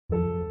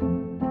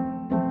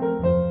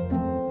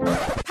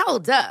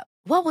Hold up.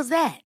 What was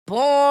that?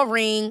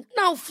 Boring.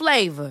 No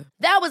flavor.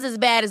 That was as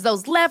bad as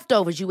those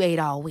leftovers you ate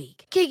all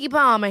week. Keke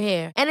Palmer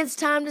here. And it's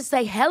time to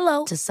say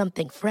hello to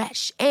something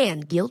fresh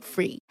and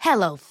guilt-free.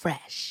 Hello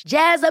Fresh.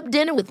 Jazz up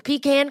dinner with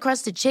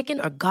pecan-crusted chicken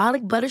or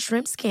garlic butter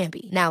shrimp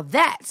scampi. Now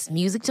that's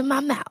music to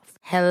my mouth.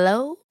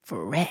 Hello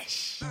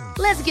Fresh.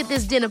 Let's get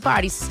this dinner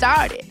party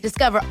started.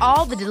 Discover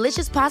all the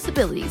delicious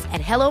possibilities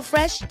at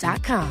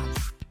hellofresh.com.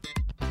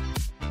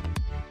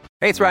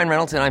 Hey, it's Ryan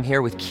Reynolds, and I'm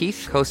here with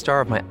Keith,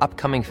 co-star of my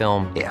upcoming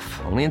film,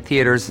 If, only in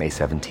theaters May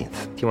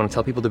 17th. Do you want to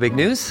tell people the big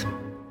news?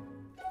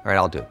 All right,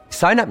 I'll do it.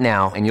 Sign up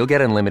now and you'll get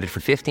unlimited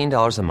for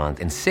 $15 a month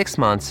and 6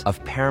 months of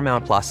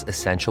Paramount Plus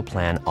Essential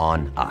Plan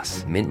on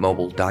us.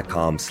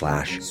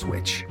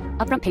 MintMobile.com/switch.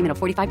 Upfront payment of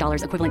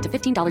 $45 equivalent to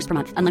 $15 per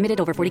month. Unlimited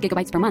over 40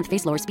 gigabytes per month.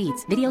 Face lower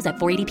speeds. Videos at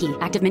 480p.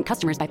 Active Mint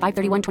customers by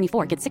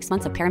 531.24 get 6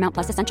 months of Paramount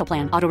Plus Essential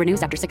Plan. Auto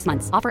renews after 6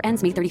 months. Offer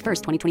ends May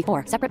 31st,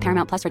 2024. Separate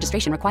Paramount Plus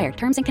registration required.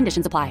 Terms and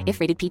conditions apply if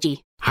rated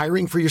PG.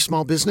 Hiring for your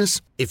small business?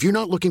 If you're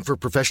not looking for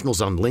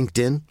professionals on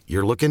LinkedIn,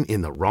 you're looking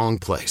in the wrong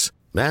place.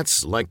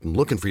 That's like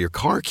looking for your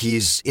car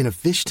keys in a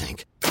fish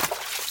tank.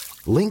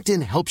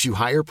 LinkedIn helps you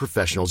hire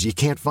professionals you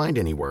can't find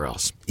anywhere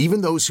else,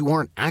 even those who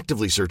aren't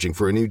actively searching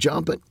for a new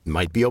job but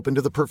might be open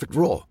to the perfect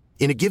role.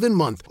 In a given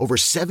month, over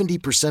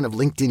 70% of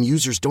LinkedIn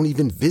users don't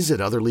even visit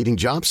other leading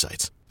job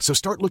sites. So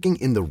start looking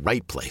in the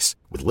right place.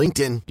 With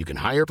LinkedIn, you can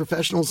hire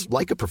professionals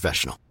like a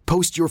professional.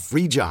 Post your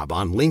free job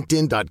on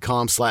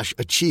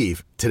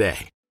linkedin.com/achieve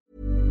today.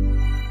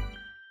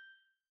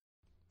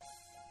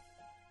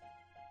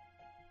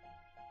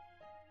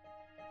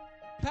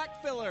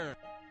 Pack filler.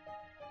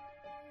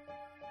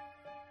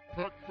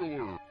 Pack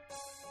filler.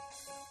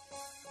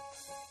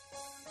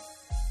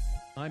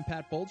 I'm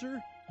Pat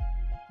Bolger.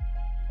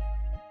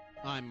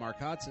 I'm Mark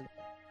Hodson.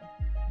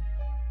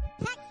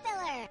 Pack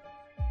filler.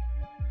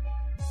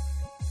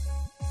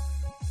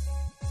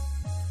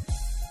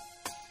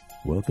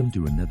 Welcome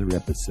to another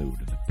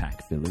episode of the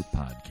Pack Filler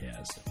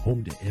Podcast,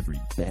 home to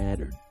every bad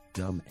or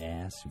dumb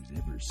ass who's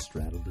ever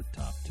straddled a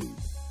top tube.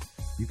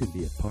 You can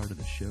be a part of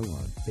the show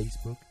on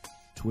Facebook,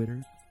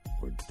 Twitter,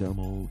 or dumb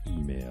old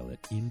email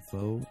at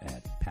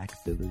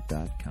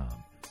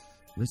info@packfiller.com.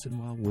 Listen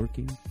while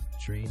working,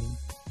 training,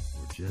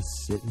 or just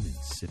sitting and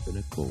sipping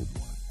a cold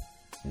one.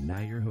 And now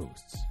your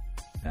hosts,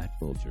 Pat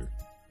Bolger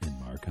and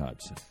Mark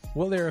Hodson.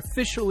 Well, they're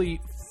officially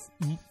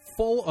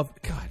full of...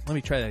 God, let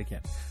me try that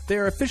again.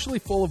 They're officially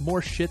full of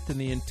more shit than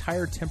the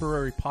entire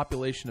temporary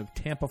population of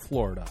Tampa,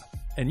 Florida.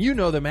 And you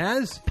know them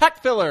as...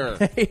 Pack filler.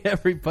 Hey,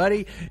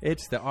 everybody.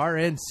 It's the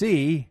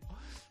RNC...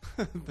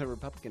 The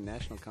Republican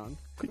National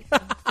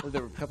or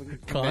the Republican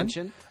Con?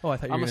 Convention. Oh, I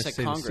thought you were going to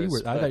say Congress, the C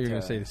word. I thought you were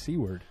going to but, say the C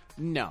word.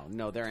 No,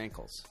 they're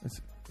ankles. You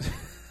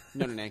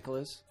know what an ankle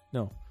is?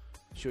 No.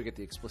 Should we get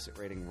the explicit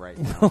rating right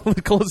now?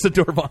 Close the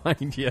door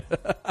behind you.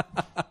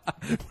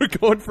 We're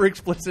going for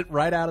explicit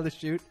right out of the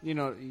chute. You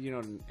know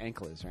what an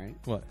ankle is, right?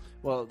 What?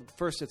 Well,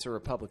 first it's a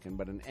Republican,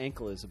 but an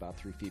ankle is about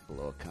 3 feet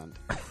below a cunt.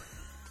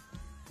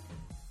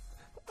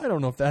 I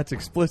don't know if that's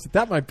explicit.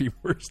 That might be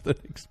worse than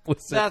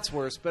explicit. That's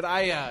worse. But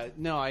I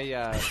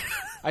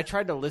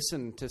tried to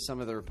listen to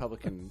some of the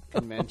Republican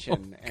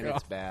convention, and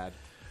it's bad.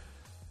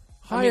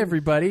 Hi,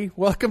 everybody.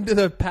 Welcome to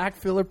the Pack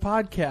Filler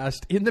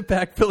Podcast in the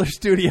Pack Filler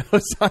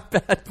Studios. I'm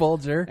Pat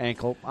Bolger.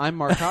 Ankle. I'm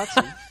Mark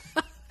Hodson.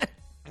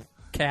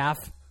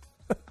 Calf.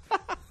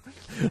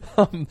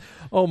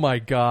 Oh, my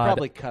God.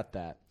 Probably cut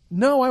that.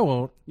 No, I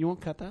won't. You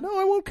won't cut that? No,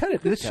 I won't cut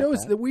it. This show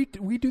is that. that we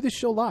do this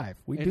show live.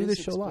 We It do is this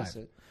show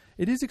explicit. live.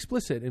 It is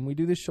explicit, and we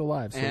do this show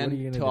live. So and what are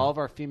you going to do? all of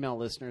our female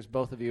listeners,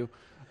 both of you,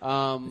 we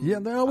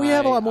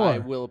have a lot more. I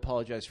will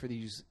apologize for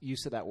the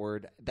use of that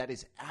word. That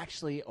is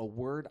actually a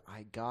word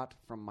I got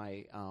from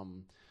my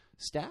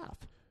staff.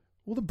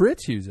 Well, the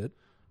Brits use it.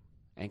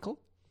 Ankle?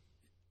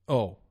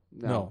 Oh,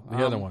 no,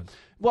 the other ones.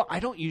 Well, I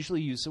don't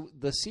usually use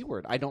the C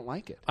word. I don't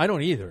like it. I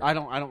don't either. I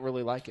don't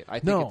really like it. I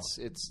think No.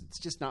 it's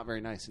just not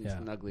very nice. It's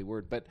an ugly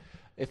word. But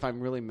if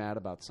I'm really mad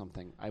about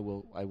something, I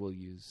will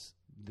use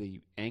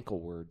the ankle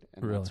word,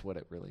 and that's what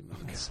it really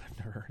means. I've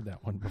never heard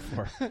that one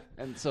before.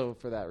 And so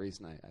for that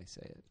reason, I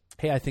say it.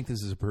 Hey, I think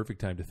this is a perfect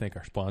time to thank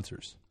our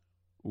sponsors.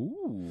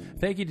 Ooh.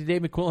 Thank you to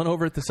Dave McQuillan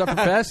over at the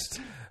Sufferfest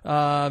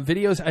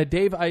videos.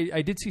 Dave,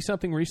 I did see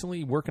something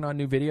recently working on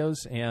new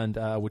videos, and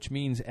which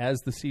means as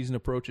the season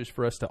approaches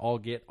for us to all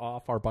get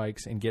off our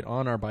bikes and get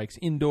on our bikes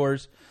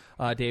indoors,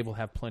 Dave will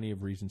have plenty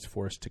of reasons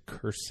for us to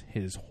curse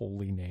his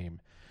holy name.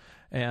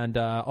 And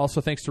also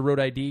thanks to Road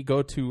ID.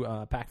 Go to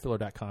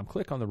packfiller.com,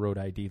 click on the Road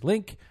ID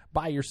link,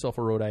 buy yourself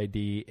a Road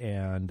ID,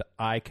 and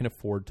I can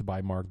afford to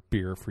buy Mark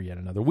beer for yet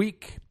another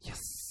week.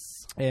 Yes.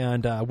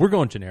 And we're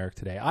going generic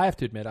today. I have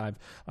to admit,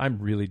 I'm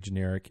really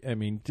generic. I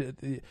mean,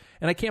 and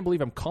I can't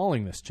believe I'm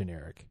calling this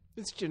generic.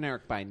 It's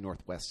generic by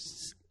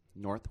Northwest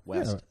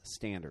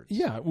standards.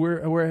 Yeah,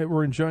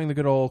 we're enjoying the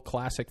good old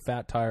classic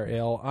Fat Tire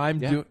Ale.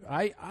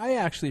 I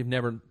actually have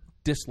never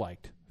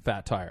disliked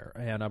Fat Tire,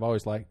 and I've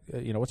always liked,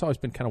 it's always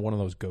been kind of one of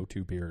those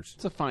go-to beers.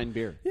 It's a fine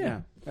beer.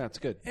 Yeah, that's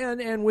good.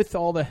 And with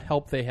all the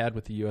help they had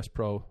with the U.S.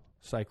 Pro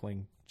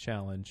Cycling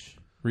Challenge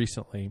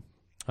recently,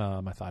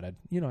 I thought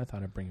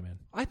I'd bring him in.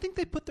 I think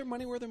they put their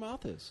money where their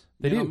mouth is.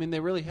 They do. I mean, they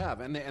really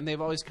have, and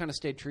they've always kind of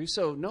stayed true.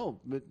 So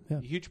but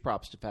huge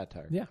props to Fat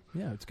Tire. Yeah,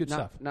 it's good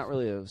stuff. Not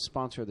really a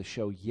sponsor of the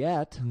show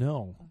yet.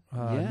 No,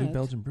 New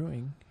Belgian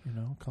Brewing.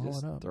 Call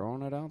Just it up.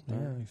 Throwing it out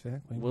there. Yeah,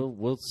 exactly.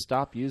 We'll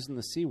stop using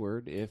the C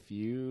word if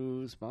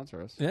you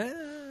sponsor us. Yeah.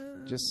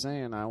 Just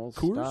saying, I will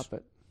Coors? stop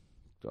it.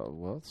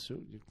 Well,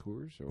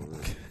 Coors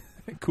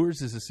or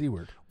Coors is a C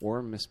word.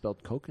 Or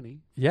misspelled kokanee.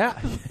 Yeah,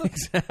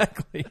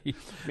 exactly. I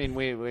mean,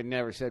 we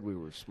never said we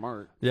were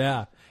smart.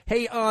 Yeah.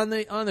 Hey, on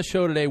the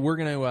show today, we're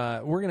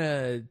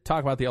gonna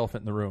talk about the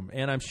elephant in the room,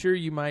 and I'm sure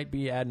you might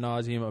be ad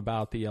nauseum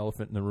about the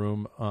elephant in the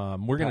room.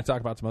 We're gonna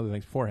talk about some other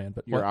things beforehand,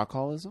 but your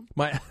alcoholism.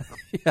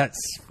 Yes,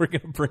 we're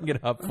gonna bring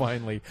it up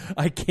finally.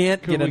 I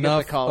can't get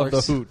enough of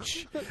the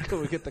hooch. Can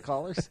we get the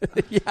callers?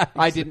 Yeah,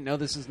 exactly. I didn't know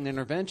this is an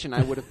intervention.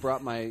 I would have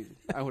brought my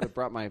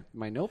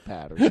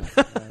notepad or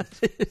something.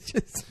 It's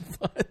just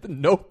the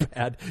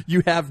notepad.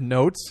 You have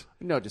notes?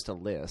 No, just a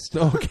list.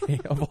 Okay,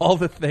 of all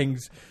the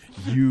things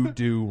you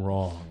do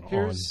wrong on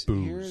booze.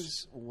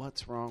 Here's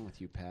what's wrong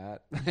with you,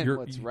 Pat, and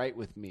what's right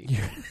with me.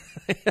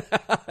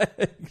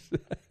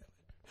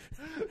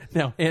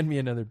 Now, hand me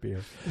another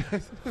beer.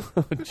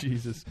 Oh,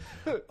 Jesus.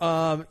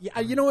 Yeah,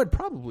 it'd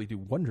probably do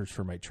wonders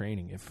for my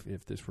training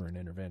if this were an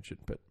intervention.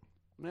 But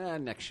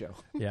next show.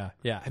 Yeah.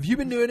 Have you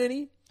been doing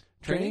any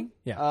training?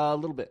 Yeah, a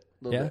little bit.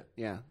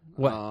 Yeah.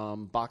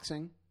 What?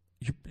 Boxing.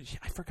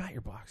 I forgot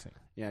your boxing.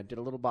 Yeah, I did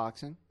a little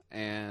boxing,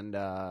 and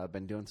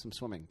been doing some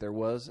swimming. There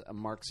was a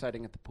Mark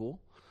sighting at the pool.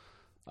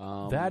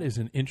 That is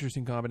an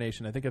interesting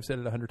combination. I think I've said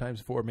it 100 times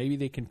before. Maybe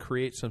they can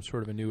create some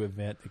sort of a new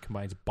event that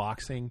combines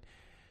boxing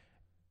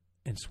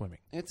and swimming.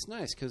 It's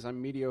nice because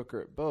I'm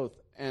mediocre at both,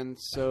 and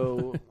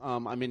so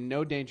I'm in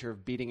no danger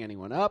of beating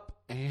anyone up,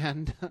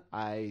 and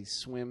I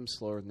swim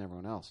slower than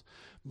everyone else.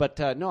 But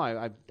no,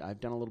 I've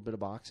done a little bit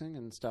of boxing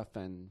and stuff,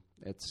 and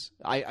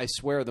I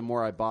swear the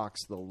more I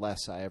box, the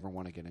less I ever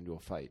want to get into a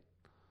fight.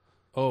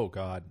 Oh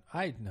God,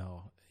 I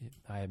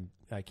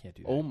can't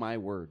do that. Oh my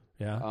word.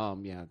 Yeah.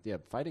 Yeah.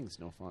 Fighting's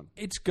no fun.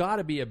 It's got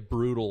to be a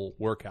brutal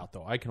workout,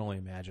 though. I can only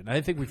imagine.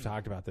 I think we've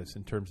talked about this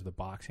in terms of the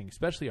boxing,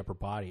 especially upper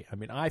body. I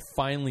mean, I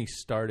finally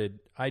started.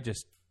 I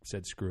just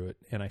said screw it,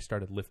 and I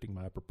started lifting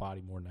my upper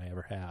body more than I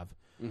ever have.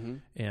 Mm-hmm.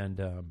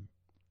 And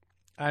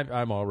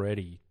I'm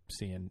already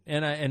seeing,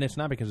 and it's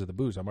not because of the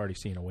booze. I'm already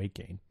seeing a weight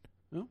gain.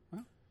 Oh,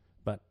 well.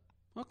 But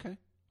okay,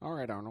 all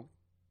right, Arnold.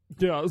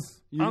 Yes.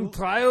 I'm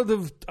tired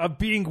of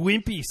being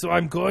wimpy, so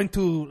I'm going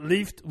to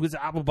lift with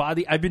upper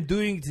body. I've been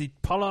doing the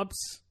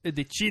pull-ups,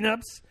 the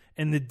chin-ups,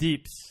 and the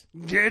dips.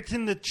 Get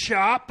in the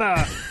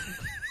chopper.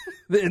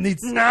 And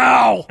it's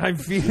now. I'm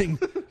feeling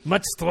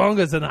much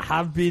stronger than I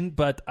have been,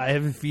 but I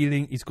have a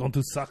feeling it's going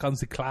to suck on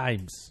the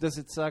climbs. Does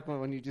it suck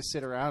when you just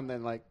sit around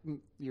and like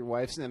your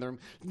wife's in the room?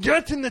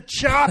 Get in the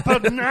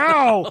chopper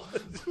now.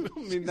 I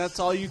mean,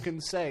 that's all you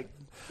can say.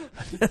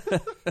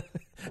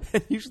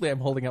 And usually I'm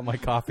holding up my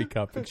coffee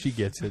cup, and she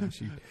gets it, and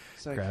she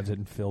grabs it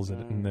and fills it,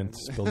 and then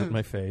spills it in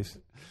my face.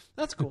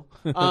 That's cool.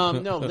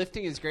 No,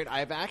 lifting is great.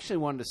 I've actually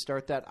wanted to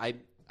start that.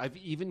 I've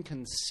even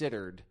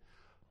considered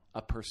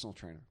a personal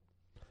trainer.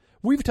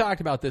 We've talked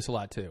about this a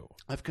lot, too.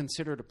 I've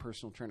considered a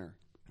personal trainer.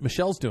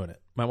 Michelle's doing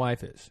it. My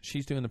wife is.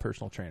 She's doing the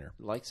personal trainer.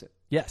 Likes it.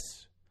 Yes.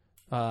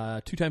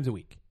 2 times a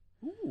week.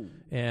 Ooh.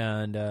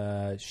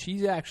 And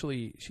she's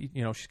actually,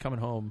 she's coming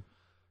home.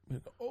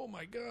 Oh,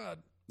 my God.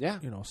 Yeah.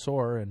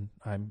 Sore, and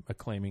I'm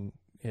claiming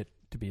it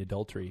to be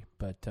adultery.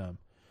 But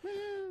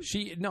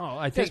she's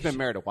been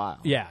married a while.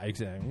 Yeah,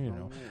 exactly.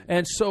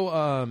 And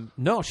so,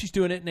 no, she's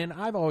doing it. And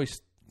I've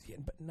always,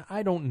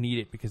 I don't need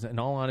it because, in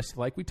all honesty,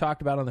 like we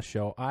talked about on the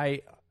show,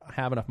 I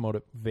have enough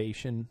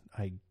motivation.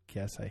 I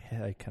guess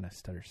I kind of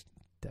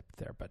stutter-stepped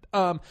there. But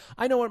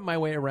I know my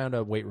way around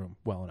a weight room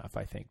well enough,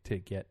 I think, to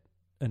get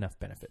enough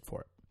benefit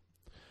for it.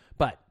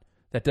 But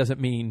that doesn't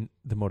mean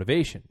the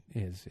motivation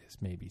is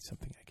maybe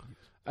something I can use.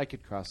 I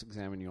could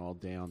cross-examine you all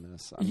day on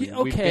this. I mean, yeah,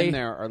 okay. We've been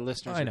there. Our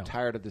listeners are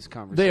tired of this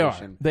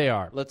conversation. They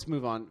are. Let's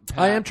move on. Pat,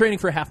 I am training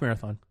for a half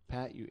marathon.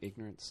 Pat, you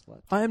ignorant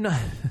slut. I am not.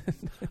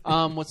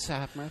 What's the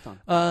half marathon?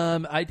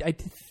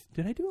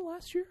 Did I do it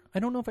last year? I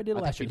don't know if I did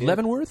it last year. Did.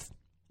 Leavenworth?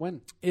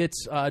 When?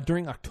 It's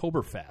during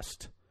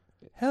Oktoberfest.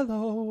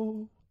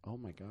 Hello. Oh,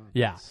 my God.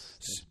 Yeah.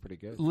 That's pretty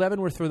good.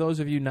 Leavenworth, for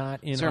those of you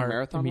not in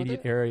our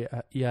immediate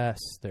area. Yes,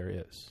 there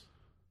is.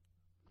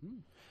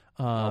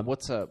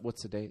 What's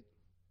the date?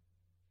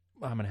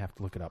 I'm going to have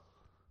to look it up.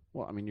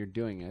 Well, I mean, you're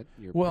doing it.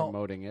 You're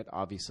promoting it.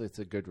 Obviously, it's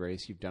a good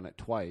race. You've done it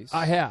twice.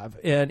 I have,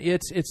 and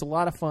it's a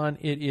lot of fun.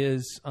 It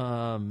is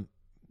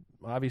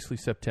obviously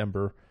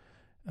September,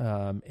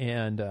 and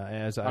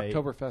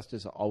Oktoberfest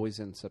is always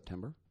in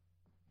September.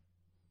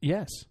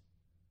 Yes.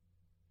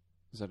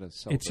 Is that a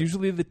It's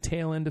usually the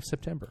tail end of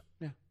September.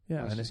 Yeah.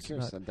 Yeah, I was just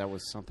curious. That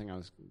was something I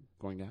was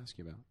going to ask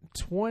you about.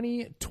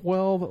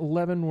 2012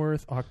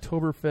 Leavenworth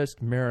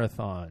Oktoberfest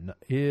Marathon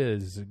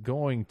is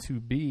going to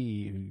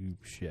be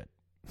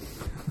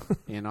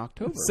in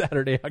October.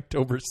 Saturday,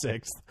 October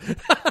 6th.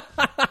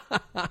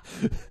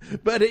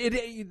 But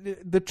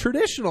the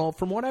traditional,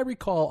 from what I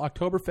recall,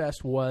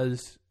 Oktoberfest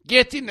was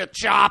Get in the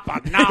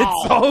chopper now.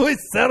 It's always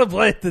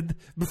celebrated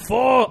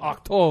before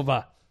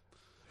October.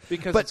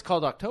 Because it's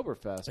called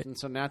Oktoberfest, and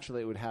so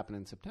naturally it would happen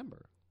in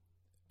September.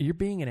 You're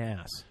being an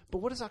ass. But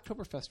what is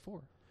Oktoberfest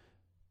for?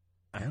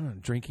 I don't know,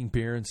 drinking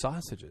beer and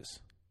sausages.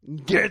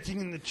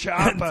 Getting in the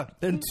chopper.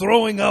 And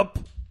throwing up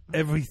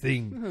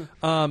everything.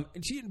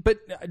 But,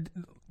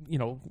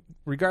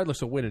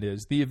 regardless of when it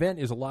is, the event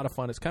is a lot of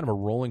fun. It's kind of a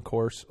rolling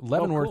course.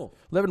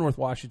 Leavenworth,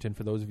 Washington,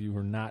 for those of you who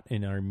are not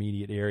in our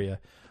immediate area,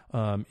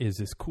 is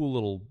this cool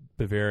little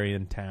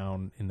Bavarian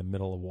town in the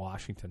middle of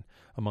Washington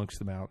amongst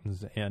the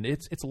mountains. And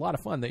it's a lot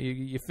of fun.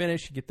 You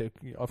finish, you get,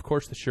 of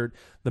course, the shirt.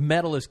 The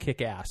medal is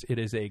kick-ass. It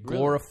is a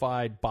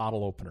glorified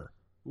bottle opener.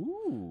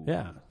 Ooh.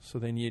 Yeah. So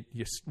then you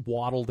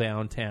waddle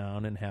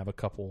downtown and have a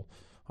couple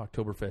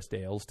Oktoberfest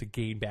ales to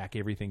gain back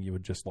everything you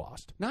had just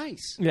lost.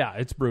 Nice. Yeah,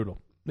 it's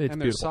brutal. It's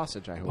and there's beautiful.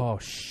 sausage, I hope. Oh,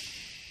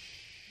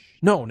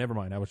 no, never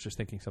mind. I was just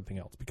thinking something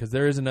else because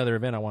there is another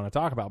event I want to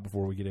talk about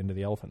before we get into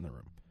the elephant in the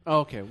room.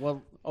 Okay.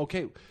 Well,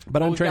 okay.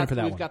 But I'm training for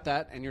that one. We've got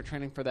that, and you're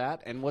training for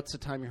that. And what's the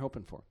time you're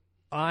hoping for?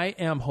 I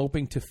am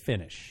hoping to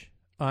finish.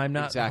 I'm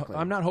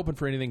not hoping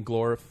for anything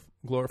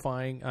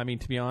glorifying. I mean,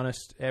 to be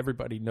honest,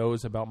 everybody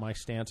knows about my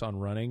stance on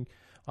running.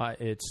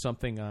 It's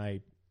something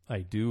I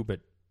do,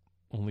 but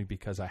only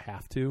because I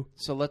have to.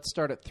 So let's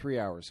start at 3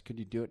 hours. Could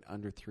you do it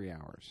under 3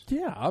 hours?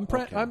 Yeah,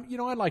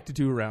 I'd like to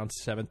do around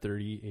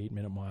 7:30,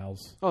 8-minute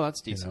miles. Oh,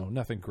 that's decent.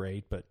 Nothing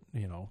great, but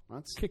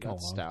that's kicking along.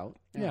 Stout.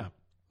 Yeah.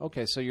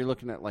 Okay, so you're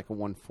looking at like a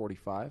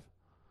 1:45.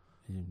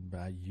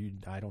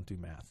 I don't do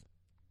math.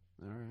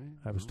 All right.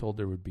 I was told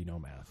there would be no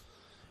math.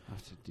 I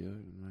have to do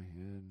it in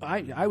my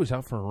head. I was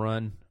out for a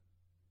run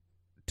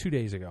 2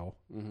 days ago,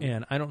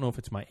 and I don't know if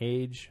it's my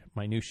age,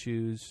 my new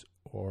shoes,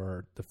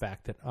 or the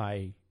fact that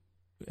I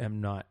am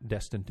not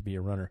destined to be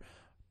a runner.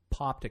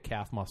 Popped a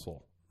calf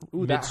muscle.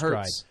 Ooh, that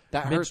hurts.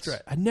 That hurts.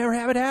 I never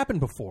have it happen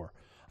before.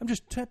 I'm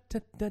just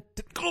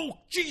oh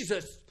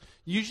Jesus!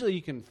 Usually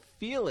you can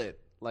feel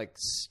it like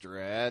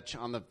stretch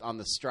on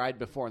the stride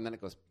before, and then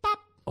it goes pop.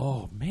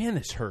 Oh man,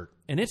 this hurt,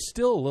 and it's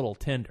still a little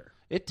tender.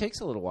 It takes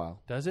a little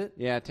while. Does it?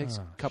 Yeah, it takes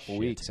a couple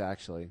weeks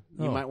actually.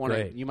 You might want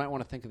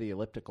to think of the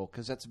elliptical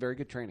because that's very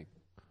good training,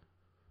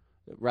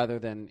 rather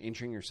than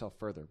injuring yourself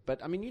further.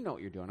 But I mean, you know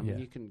what you're doing. I mean,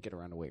 you can get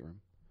around a weight room.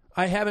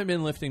 I haven't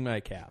been lifting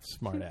my calves,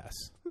 smartass.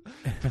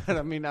 But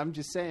I mean, I'm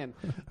just saying.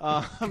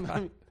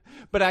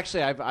 But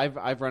actually,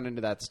 I've run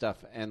into that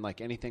stuff, and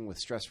like anything with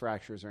stress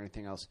fractures or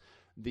anything else,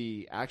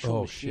 the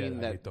actual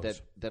machine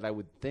that I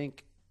would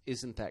think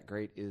isn't that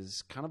great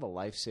is kind of a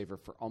lifesaver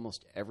for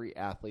almost every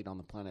athlete on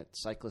the planet,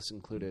 cyclists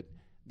included.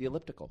 The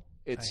elliptical.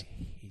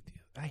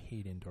 I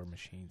hate indoor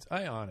machines.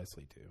 I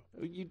honestly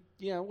do.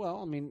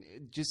 Well, I mean,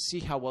 just see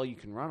how well you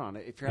can run on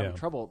it. If you're having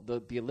trouble,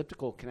 the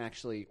elliptical can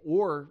actually,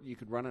 or you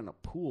could run in a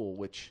pool,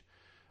 which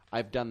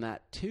I've done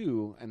that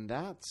too, and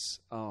that's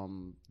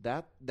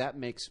that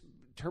makes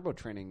turbo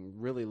training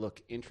really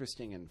look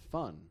interesting and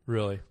fun.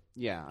 Really?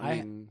 Yeah. I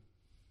mean,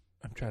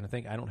 I'm trying to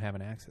think. I don't have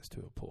an access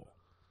to a pool.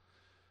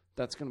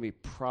 That's going to be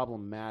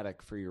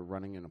problematic for your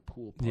running in a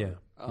pool part.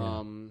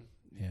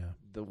 Yeah.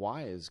 The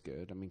Y is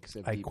good. I mean, because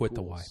I quit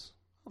the Y.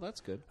 Oh,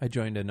 that's good. I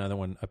joined another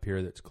one up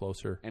here that's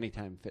closer.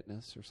 Anytime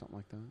Fitness or something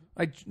like that?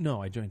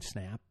 I joined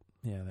Snap.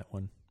 Yeah, that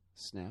one.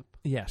 Snap?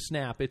 Yeah,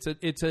 Snap. It's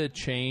a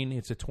chain.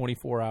 It's a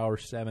 24-hour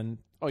 7.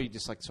 Oh, you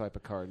just like swipe a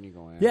card and you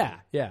go in. Yeah.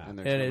 And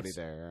there's nobody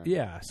there.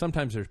 Yeah,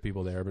 sometimes there's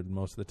people there, but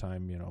most of the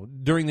time,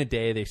 during the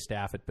day they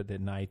staff it, but at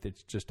night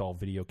it's just all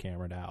video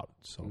cameraed out.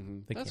 So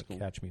they can't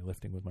catch me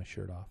lifting with my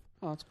shirt off.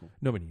 Oh, that's cool.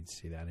 Nobody needs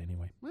to see that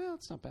anyway. Well,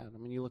 it's not bad. I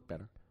mean, you look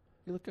better.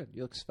 You look good.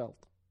 You look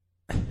svelte.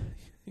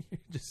 You're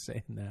just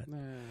saying that. Nah, I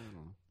don't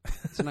know.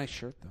 It's a nice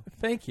shirt, though.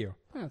 Thank you.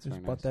 Yeah, it's I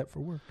just bought that for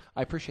work.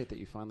 I appreciate that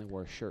you finally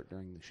wore a shirt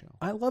during the show.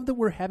 I love that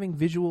we're having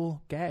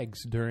visual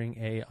gags during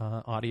a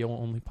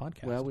audio-only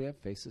podcast. Well, we have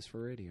faces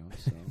for radio.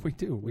 So we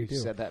do. We've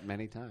said that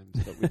many times,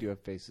 but we do have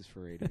faces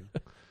for radio.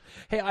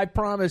 Hey, I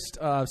promised,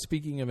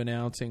 speaking of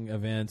announcing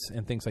events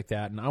and things like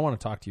that, and I want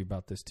to talk to you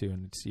about this too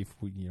and see if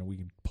we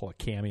can pull a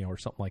cameo or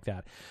something like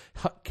that.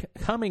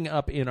 Coming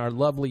up in our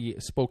lovely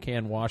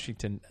Spokane,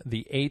 Washington,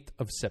 the 8th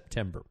of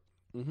September,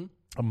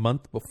 a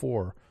month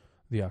before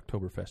the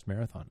Oktoberfest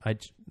Marathon.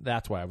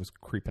 That's why I was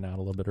creeping out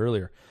a little bit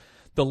earlier.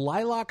 The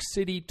Lilac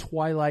City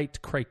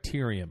Twilight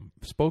Criterium.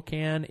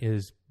 Spokane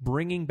is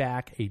bringing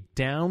back a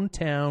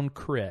downtown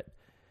crit,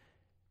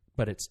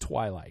 but it's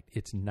twilight.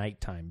 It's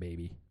nighttime,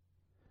 baby.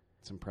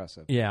 It's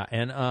impressive. Yeah,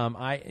 and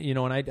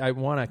I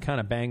want to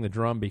kind of bang the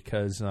drum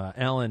because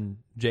Alan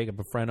Jacob,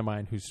 a friend of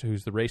mine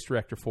who's the race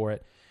director for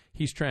it,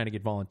 he's trying to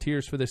get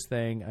volunteers for this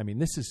thing. I mean,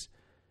 this is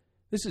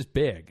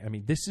big. I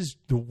mean, this is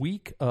the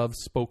week of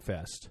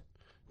Spokefest.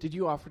 Did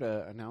you offer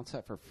to announce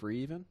that for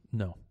free even?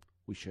 No.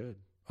 We should.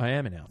 I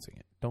am announcing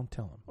it. Don't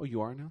tell them. Oh,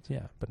 you are announcing?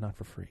 Yeah, but not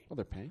for free. Oh,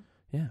 they're paying?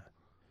 Yeah.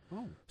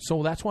 Oh.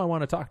 So that's why I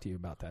want to talk to you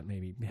about that.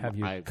 Maybe have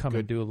you come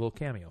and do a little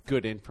cameo.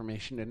 Good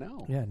information to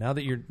know. Yeah, now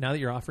that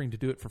you're offering to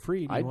do it for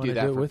free, I'd do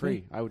that for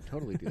free. I would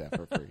totally do that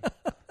for free.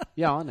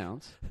 Yeah, I'll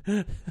announce.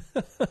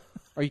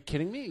 Are Are you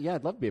kidding me? Yeah,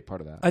 I'd love to be a part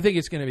of that. I think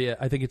it's going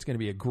to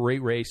be a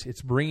great race.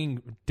 It's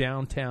bringing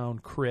downtown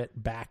crit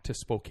back to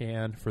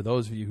Spokane. For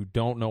those of you who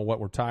don't know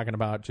what we're talking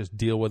about, just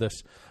deal with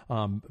us.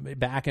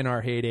 Back in our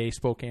heyday,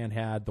 Spokane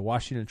had the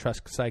Washington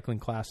Trust Cycling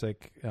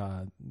Classic,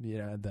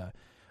 the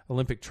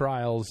Olympic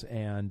Trials,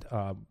 and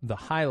the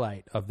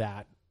highlight of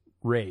that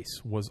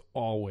race was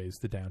always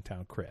the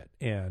downtown crit.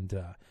 And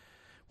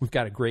we've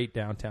got a great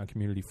downtown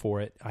community for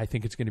it. I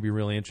think it's going to be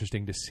really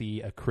interesting to see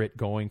a crit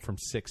going from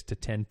 6 to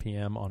 10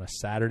 p.m. on a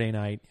Saturday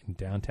night in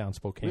downtown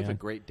Spokane. We have a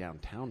great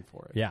downtown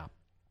for it. Yeah.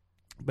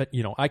 But,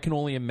 I can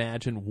only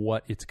imagine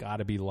what it's got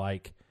to be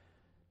like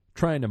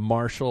trying to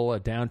marshal a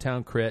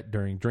downtown crit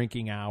during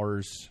drinking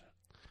hours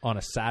on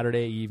a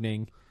Saturday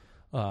evening,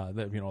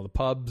 the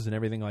pubs and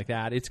everything like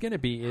that. It's going to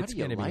be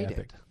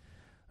epic.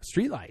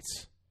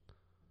 Streetlights.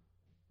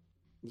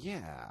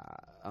 Yeah.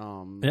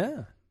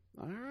 Yeah.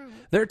 All right.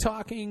 They're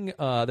talking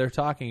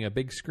a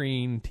big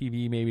screen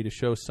TV maybe to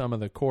show some of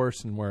the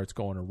course and where it's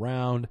going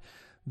around.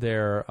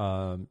 They're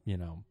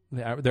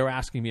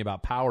asking me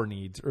about power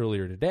needs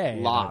earlier today.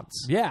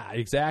 Lots. Yeah,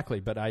 exactly.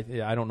 But I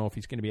don't know if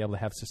he's going to be able to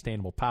have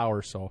sustainable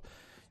power. So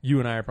you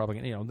and I are probably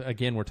going to,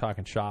 again, we're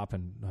talking shop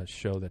and a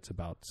show that's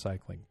about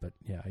cycling. But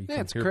yeah, you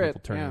can hear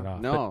people turning it off.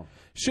 No. But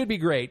should be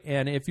great.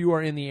 And if you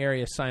are in the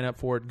area, sign up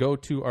for it. Go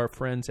to our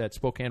friends at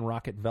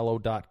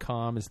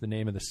SpokaneRocketVelo.com is the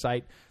name of the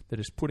site that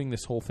is putting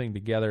this whole thing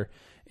together.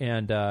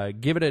 And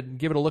give it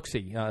a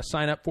look-see.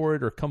 Sign up for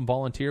it or come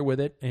volunteer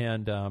with it.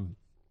 And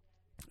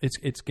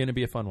it's going to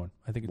be a fun one.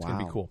 I think it's going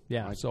to be cool.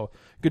 Yeah, so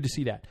good to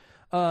see that.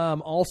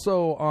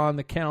 Also on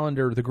the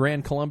calendar, the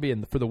Grand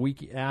Columbian for the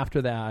week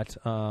after that.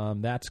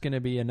 That's going to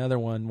be another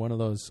one of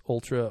those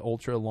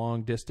ultra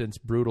long distance,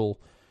 brutal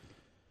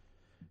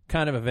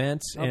kind of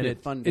events. That'll be a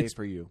fun day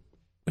for you.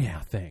 Yeah,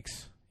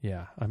 thanks.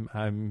 Yeah, I'm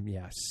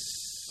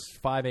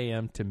 5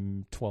 a.m. to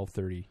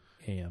 12:30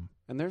 a.m.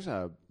 And there's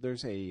a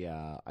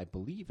I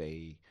believe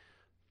a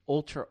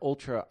ultra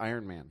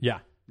Ironman.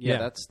 Yeah.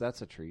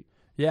 That's a treat.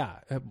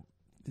 Yeah.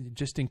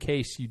 Just in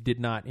case you did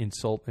not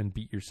insult and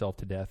beat yourself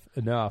to death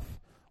enough,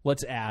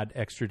 let's add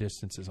extra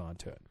distances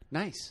onto it.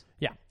 Nice.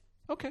 Yeah.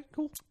 Okay,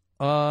 cool.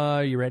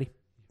 You ready?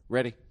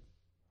 Ready.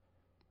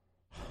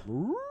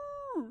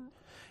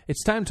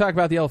 It's time to talk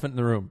about the elephant in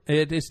the room.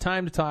 It is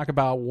time to talk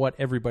about what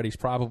everybody's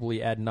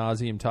probably ad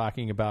nauseum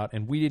talking about,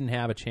 and we didn't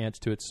have a chance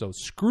to it, so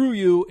screw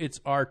you. It's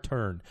our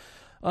turn.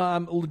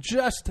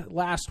 Just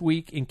last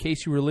week, in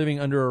case you were living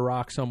under a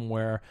rock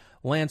somewhere,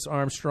 Lance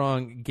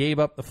Armstrong gave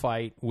up the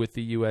fight with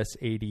the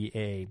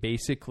USADA,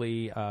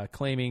 basically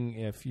claiming,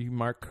 if you,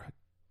 Mark,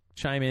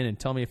 chime in and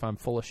tell me if I'm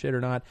full of shit or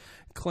not,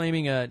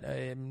 claiming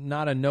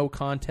not a no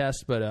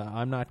contest, but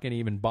I'm not going to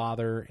even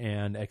bother,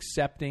 and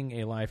accepting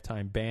a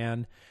lifetime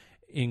ban,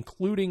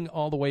 including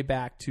all the way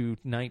back to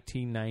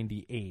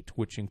 1998,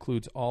 which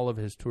includes all of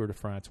his Tour de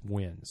France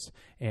wins,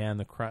 and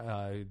the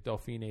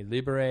Dauphiné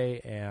Libre,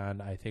 and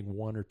I think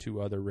one or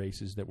two other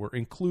races that were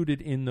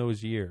included in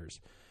those years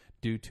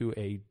due to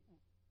a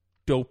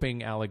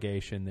doping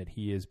allegation that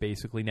he is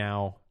basically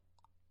now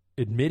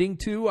admitting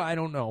to. I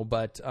don't know,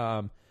 but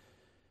where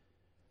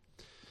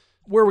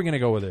are we going to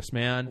go with this,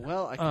 man?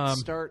 Well,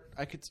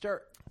 I could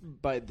start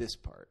by this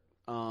part.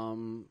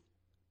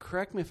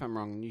 Correct me if I'm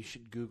wrong, and you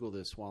should Google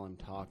this while I'm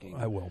talking.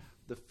 I will.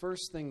 The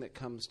first thing that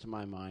comes to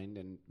my mind,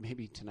 and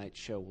maybe tonight's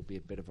show will be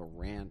a bit of a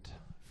rant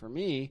for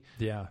me.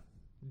 Yeah.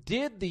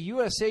 Did the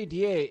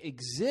USADA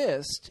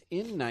exist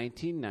in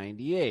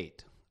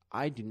 1998?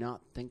 I do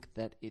not think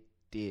that it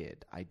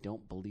did. I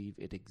don't believe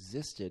it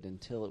existed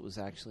until it was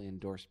actually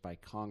endorsed by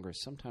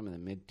Congress sometime in the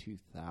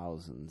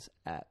mid-2000s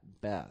at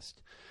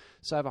best.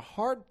 So I have a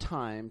hard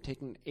time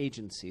taking an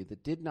agency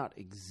that did not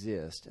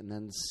exist and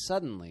then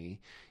suddenly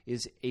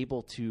is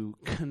able to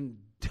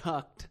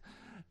conduct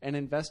an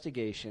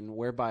investigation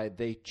whereby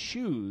they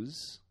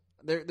choose.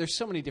 There's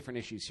so many different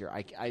issues here.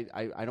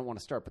 I don't want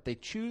to start, but they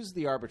choose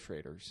the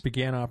arbitrators.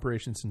 Began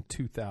operations in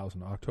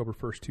 2000, October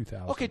 1st,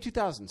 2000. Okay,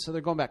 2000. So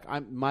they're going back.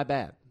 My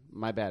bad.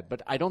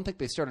 But I don't think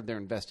they started their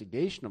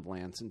investigation of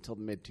Lance until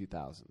the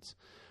mid-2000s.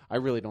 I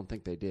really don't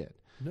think they did.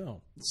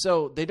 No.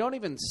 So they don't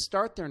even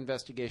start their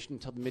investigation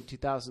until the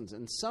mid-2000s,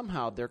 and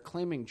somehow they're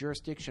claiming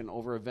jurisdiction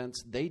over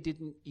events they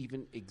didn't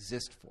even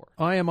exist for.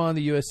 I am on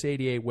the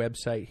USADA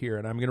website here,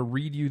 and I'm going to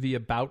read you the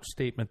about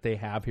statement they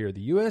have here.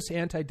 The U.S.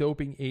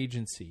 Anti-Doping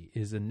Agency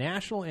is a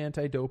national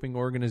anti-doping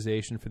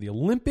organization for the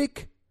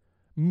Olympic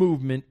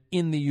movement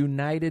in the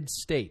United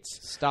States.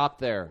 Stop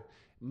there.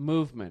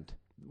 Movement.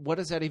 What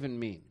does that even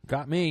mean?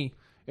 Got me.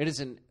 It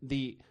is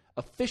the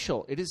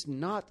official. It is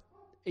not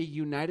a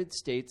United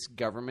States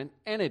government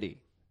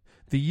entity.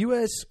 The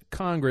U.S.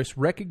 Congress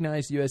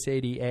recognized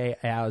USADA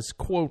as,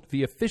 quote,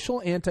 the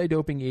official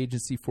anti-doping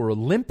agency for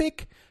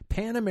Olympic,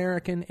 Pan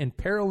American, and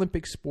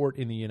Paralympic sport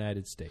in the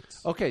United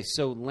States. Okay,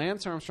 so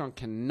Lance Armstrong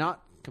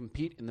cannot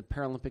compete in the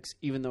Paralympics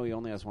even though he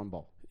only has one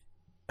ball.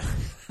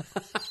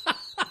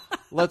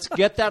 Let's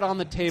get that on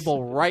the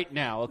table right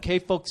now. Okay,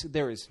 folks,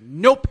 there is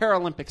no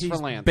Paralympics for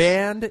Lance. He's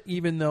banned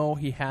even though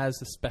he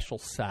has a special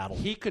saddle.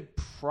 He could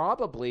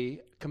probably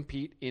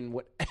compete in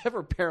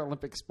whatever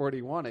Paralympic sport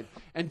he wanted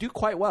and do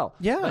quite well.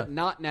 Yeah. But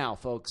not now,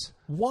 folks.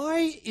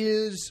 Why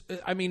is,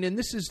 I mean, and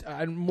this is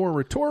more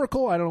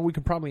rhetorical. I don't know. We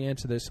could probably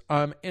answer this.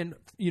 And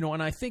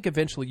I think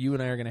eventually you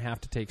and I are going to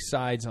have to take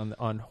sides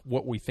on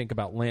what we think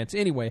about Lance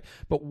anyway.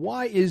 But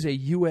why is a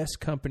U.S.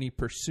 company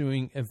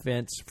pursuing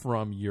events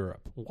from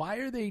Europe? Why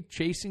are they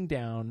chasing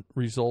down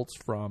results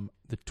from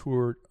the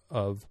Tour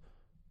of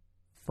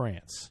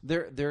France?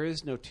 There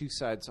is no two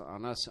sides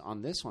on us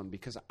on this one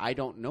because I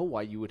don't know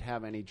why you would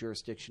have any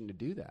jurisdiction to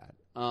do that.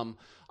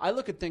 I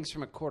look at things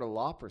from a court of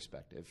law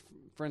perspective.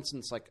 For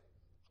instance, like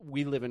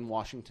we live in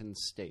Washington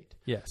State.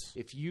 Yes.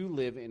 If you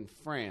live in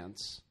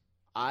France,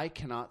 I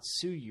cannot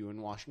sue you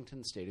in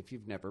Washington State if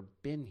you've never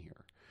been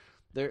here.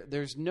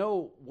 There's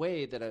no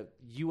way that a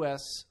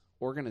U.S.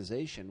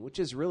 organization, which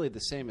is really the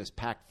same as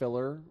PAC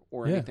Filler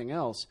or anything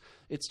else.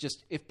 It's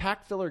just if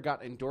PAC Filler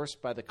got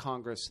endorsed by the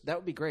Congress, that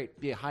would be great.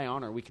 It'd be a high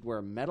honor. We could wear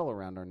a medal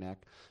around our neck,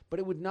 but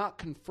it would not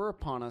confer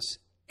upon us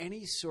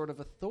any sort of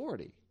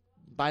authority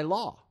by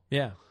law.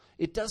 Yeah.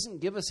 It doesn't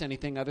give us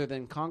anything other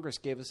than Congress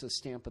gave us a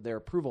stamp of their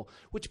approval,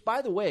 which,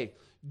 by the way,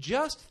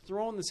 just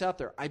throwing this out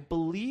there, I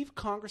believe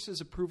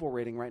Congress's approval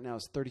rating right now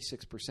is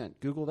 36%.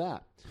 Google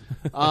that.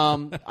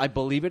 I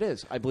believe it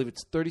is. I believe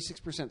it's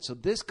 36%. So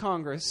this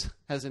Congress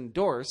has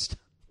endorsed.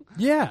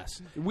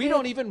 Yes. We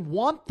don't even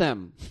want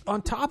them.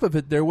 On top of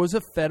it, there was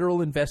a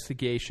federal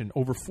investigation,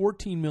 over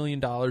 $14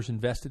 million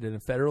invested in a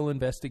federal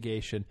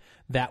investigation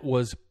that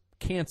was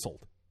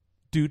canceled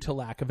due to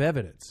lack of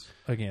evidence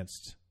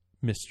against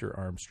Mr.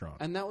 Armstrong.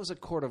 And that was a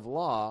court of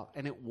law,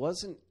 and it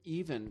wasn't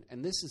even,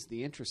 and this is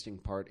the interesting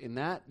part, in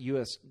that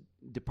U.S.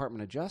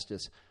 Department of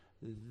Justice,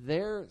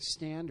 their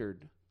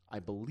standard, I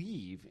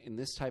believe, in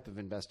this type of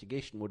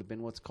investigation would have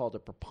been what's called a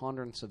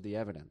preponderance of the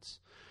evidence.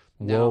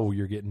 Whoa, Now,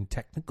 you're getting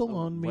technical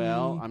on me.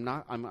 Well, I'm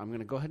not. I'm going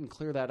to go ahead and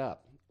clear that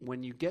up.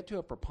 When you get to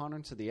a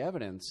preponderance of the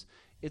evidence,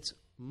 it's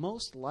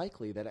most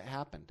likely that it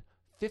happened.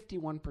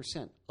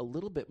 51%, a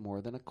little bit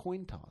more than a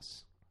coin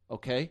toss.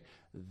 Okay?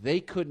 They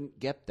couldn't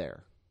get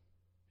there.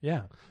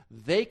 Yeah.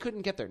 They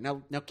couldn't get there.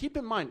 Now keep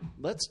in mind,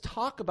 let's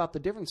talk about the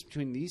difference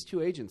between these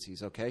two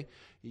agencies, okay?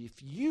 If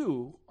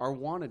you are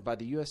wanted by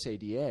the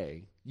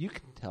USADA, you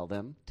can tell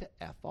them to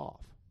F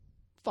off.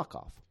 Fuck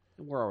off.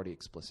 We're already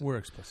explicit. We're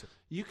explicit.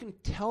 You can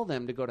tell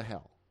them to go to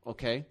hell,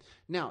 okay?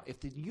 Now,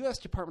 if the U.S.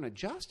 Department of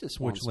Justice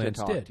wants to Lance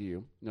talk did. to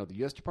you, no, the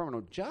U.S.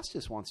 Department of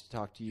Justice wants to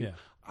talk to you, Yeah.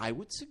 I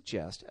would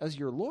suggest, as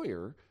your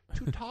lawyer,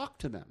 to talk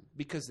to them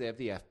because they have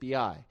the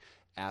FBI.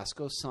 Ask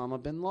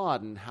Osama bin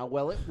Laden how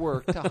well it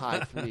worked to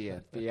hide from the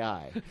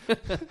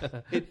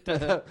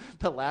FBI.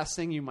 The last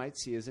thing you might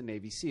see is a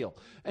Navy SEAL.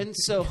 And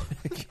so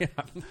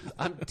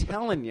I'm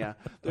telling you,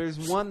 there's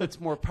one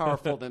that's more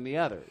powerful than the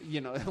other.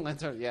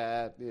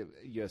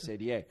 USADA.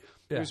 Yeah.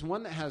 There's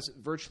one that has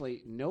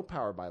virtually no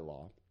power by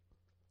law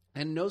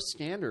and no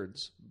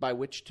standards by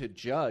which to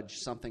judge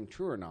something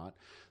true or not.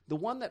 The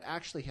one that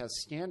actually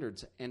has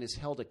standards and is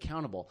held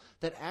accountable,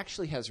 that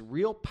actually has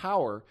real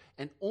power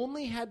and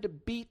only had to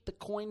beat the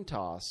coin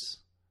toss,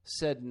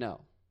 said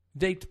no.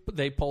 They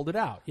pulled it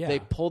out. Yeah. They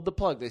pulled the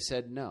plug. They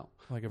said no.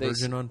 Like a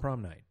virgin on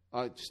prom night.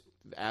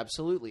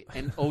 Absolutely.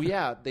 And,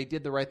 they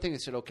did the right thing. They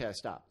said, okay, I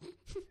stop.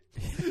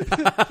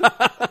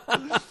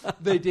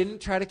 They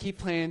didn't try to keep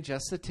playing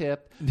just the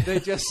tip. They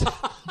just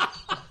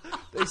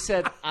they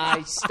said,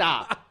 I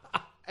stop.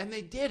 And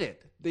they did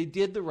it. They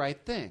did the right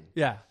thing.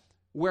 Yeah.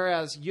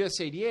 Whereas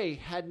USADA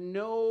had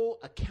no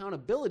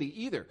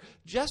accountability either.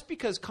 Just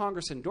because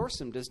Congress endorsed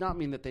them does not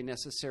mean that they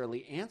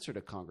necessarily answer to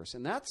Congress.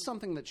 And that's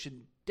something that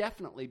should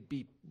definitely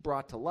be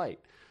brought to light.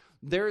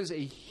 There is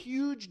a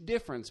huge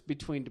difference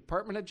between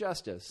Department of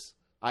Justice,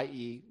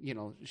 i.e.,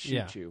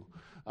 shoot you,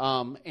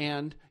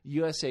 and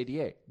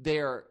USADA. They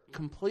are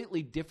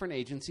completely different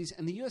agencies,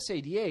 and the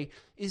USADA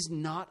is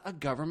not a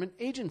government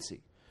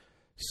agency.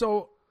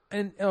 So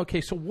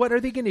what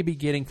are they going to be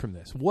getting from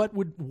this?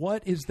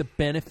 What is the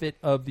benefit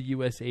of the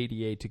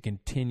USADA to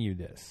continue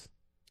this?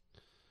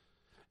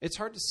 It's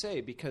hard to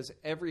say because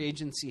every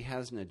agency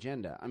has an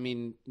agenda. I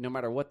mean, no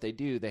matter what they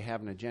do, they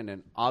have an agenda.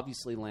 And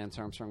obviously, Lance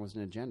Armstrong was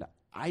an agenda.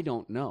 I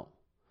don't know.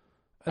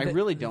 I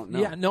really don't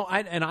know. Yeah, no,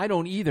 I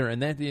don't either.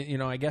 And that,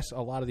 I guess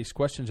a lot of these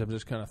questions I'm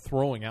just kind of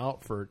throwing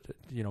out for,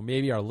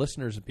 maybe our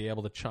listeners would be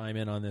able to chime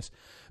in on this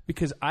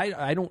because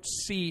I don't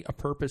see a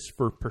purpose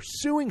for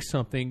pursuing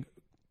something.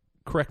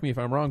 Correct me if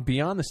I'm wrong,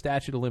 beyond the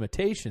statute of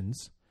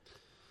limitations.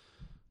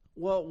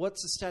 Well,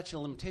 what's the statute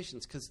of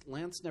limitations? Because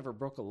Lance never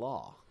broke a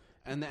law.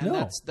 And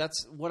No.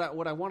 that's what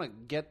I want to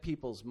get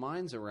people's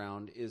minds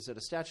around is that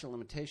a statute of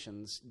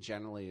limitations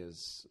generally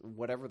is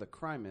whatever the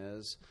crime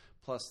is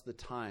plus the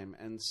time.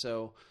 And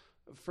so,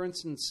 for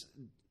instance,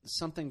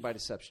 something by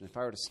deception. If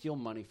I were to steal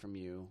money from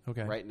you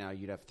right now,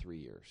 you'd have 3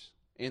 years.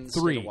 In the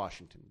state of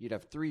Washington, you'd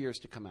have 3 years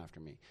to come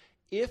after me.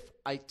 If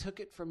I took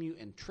it from you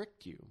and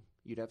tricked you,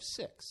 you'd have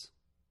 6.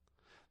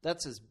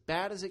 That's as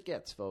bad as it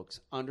gets, folks.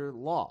 Under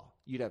law,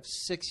 you'd have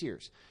 6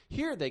 years.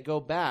 Here they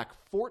go back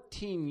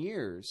 14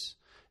 years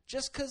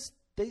just because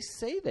they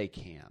say they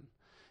can.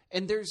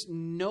 And there's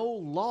no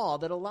law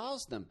that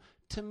allows them.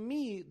 to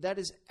me, that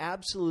is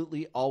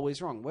absolutely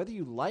always wrong. Whether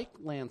you like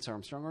Lance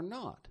Armstrong or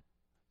not,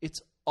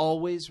 it's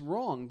always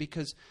wrong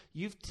because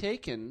you've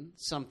taken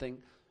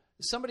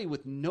somebody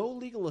with no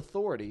legal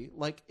authority,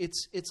 like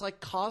it's like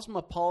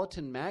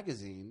Cosmopolitan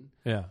magazine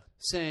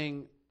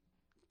saying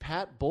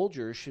Pat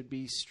Bolger should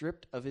be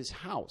stripped of his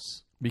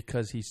house.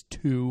 Because he's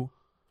too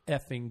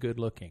effing good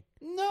looking.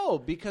 No,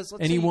 because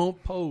he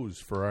won't pose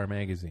for our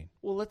magazine.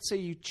 Well, let's say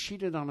you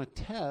cheated on a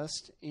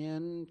test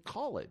in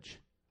college.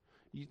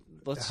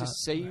 Let's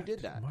just say you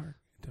did that. Mark,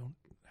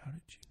 how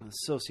did you?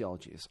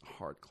 Sociology is a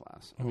hard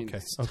class. I mean,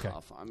 it's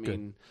tough. I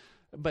mean,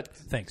 but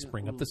thanks.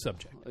 Bring up the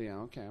subject. Yeah.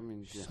 Okay. I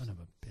mean, son of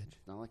a bitch.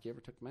 It's not like you ever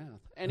took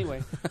math.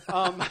 Anyway,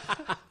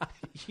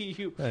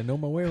 I know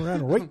my way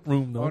around a weight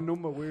room, though. I know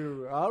my way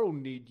around. I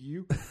don't need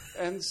you.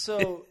 And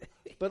so,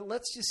 but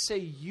let's just say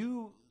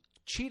you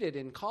cheated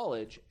in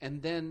college,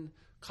 and then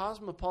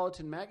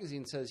Cosmopolitan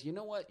magazine says, you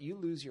know what? You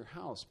lose your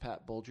house,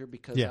 Pat Bolger,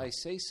 because I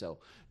say so.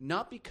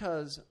 Not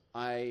because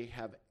I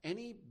have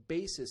any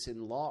basis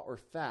in law or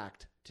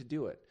fact to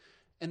do it.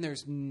 And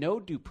there's no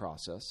due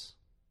process,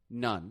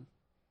 none.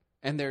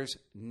 And there's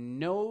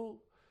no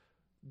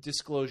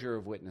disclosure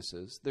of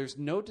witnesses. There's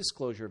no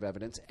disclosure of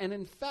evidence. And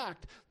in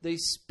fact, they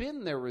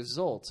spin their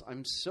results.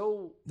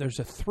 There's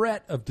a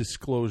threat of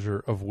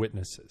disclosure of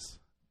witnesses.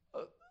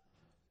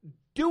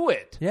 Do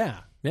it.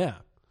 Yeah.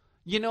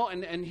 You know,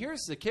 and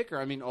here's the kicker.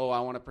 I mean, I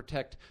want to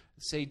protect,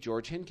 say,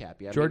 George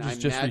Hincapie. George is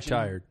just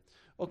retired.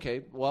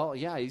 Okay, well,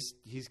 yeah,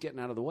 he's getting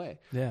out of the way.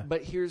 Yeah.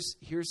 But here's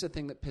the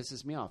thing that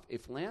pisses me off.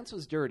 If Lance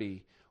was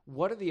dirty,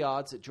 what are the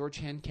odds that George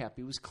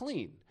Hincapie was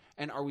clean?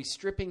 And are we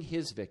stripping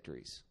his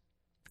victories?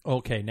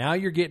 Okay, now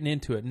you're getting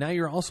into it. Now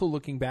you're also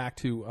looking back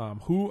to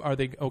who are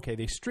they? Okay,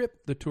 they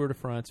stripped the Tour de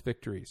France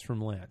victories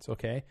from Lance,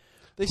 okay?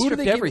 They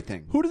stripped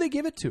everything. Who do they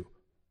give it to?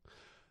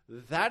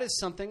 That is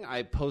something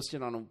I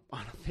posted on a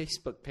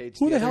Facebook page.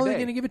 Who the hell are they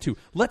going to give it to?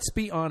 Let's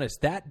be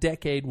honest. That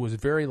decade was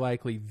very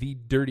likely the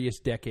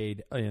dirtiest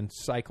decade in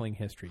cycling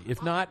history.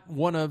 If not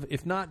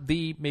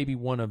the, maybe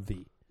one of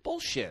the.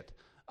 Bullshit.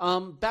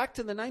 Back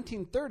to the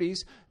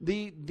 1930s,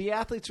 the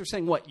athletes are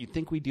saying, "What, you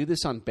think we do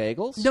this on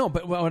bagels?" No,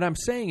 but what I'm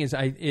saying is,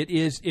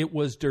 it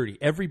was dirty.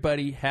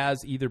 Everybody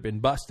has either been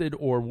busted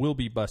or will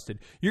be busted.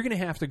 You're going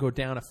to have to go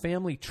down a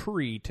family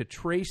tree to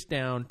trace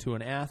down to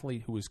an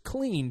athlete who was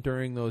clean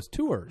during those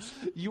tours.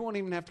 You won't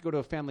even have to go to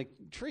a family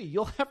tree.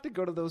 You'll have to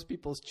go to those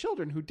people's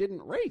children who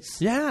didn't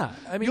race. Yeah,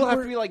 I mean, you'll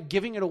have to be like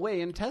giving it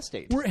away in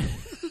testate.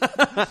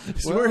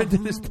 We're at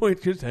this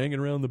point just hanging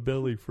around the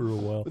belly for a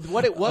while.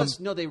 What it was,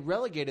 they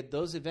relegated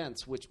those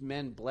events which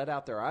men bled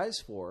out their eyes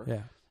for.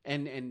 Yeah.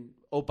 And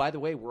by the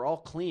way, we're all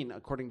clean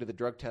according to the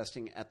drug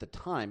testing at the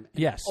time.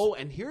 Yes.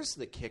 And here's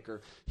the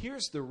kicker.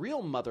 Here's the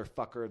real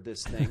motherfucker of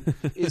this thing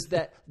is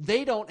that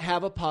they don't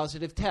have a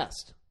positive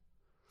test.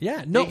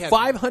 Yeah. No,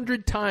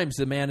 500 times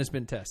the man has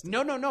been tested.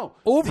 No.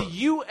 Over.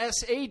 The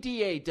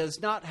USADA does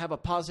not have a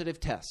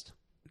positive test.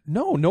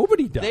 No,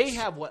 nobody does. They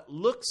have what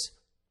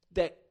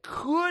that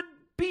could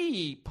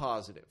be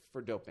positive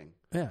for doping.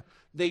 Yeah.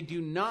 They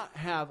do not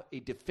have a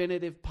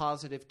definitive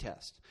positive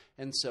test.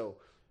 And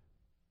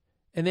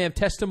they have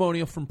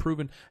testimonial from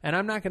proven, and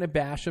I'm not going to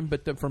bash them,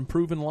 but from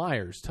proven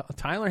liars.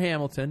 Tyler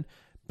Hamilton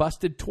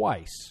busted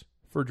twice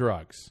for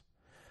drugs.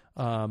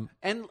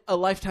 And a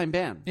lifetime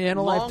ban. And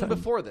long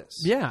before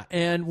this. Yeah,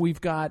 and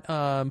we've got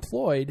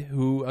Floyd,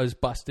 who was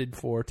busted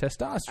for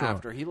testosterone.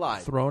 After he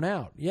lied. Thrown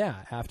out. Yeah,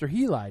 after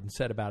he lied and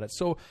said about it.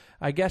 So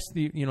I guess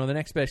the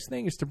next best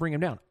thing is to bring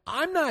him down.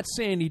 I'm not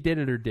saying he did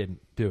it or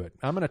didn't do it.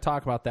 I'm going to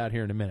talk about that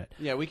here in a minute.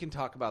 Yeah, we can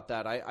talk about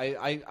that.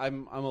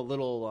 I'm a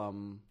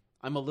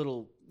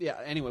little yeah,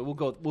 anyway, we'll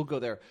go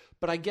there.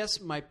 But I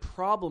guess my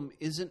problem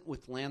isn't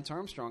with Lance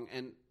Armstrong,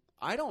 and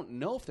I don't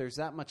know if there's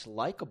that much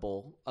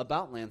likable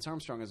about Lance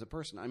Armstrong as a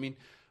person. I mean,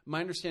 my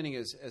understanding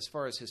is, as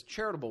far as his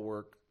charitable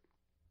work,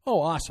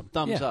 awesome,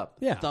 thumbs up,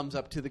 yeah, thumbs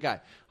up to the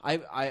guy.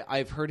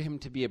 I've heard him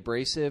to be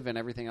abrasive and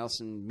everything else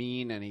and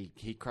mean, and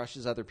he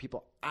crushes other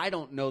people. I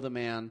don't know the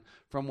man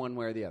from one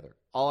way or the other.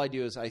 All I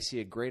do is I see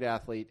a great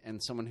athlete and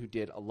someone who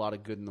did a lot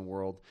of good in the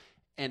world,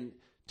 and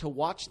to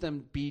watch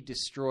them be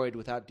destroyed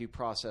without due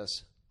process.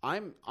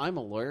 I'm a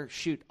lawyer.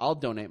 Shoot, I'll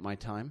donate my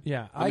time.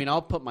 Yeah, I mean,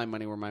 I'll put my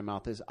money where my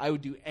mouth is. I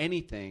would do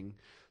anything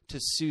to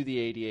sue the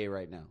ADA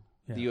right now,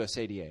 the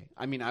USADA.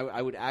 I mean,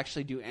 I would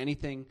actually do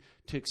anything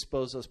to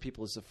expose those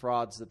people as the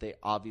frauds that they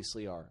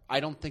obviously are. I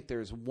don't think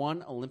there's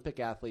one Olympic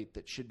athlete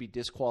that should be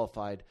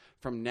disqualified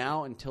from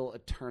now until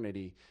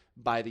eternity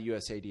by the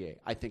USADA.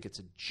 I think it's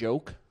a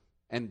joke,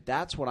 and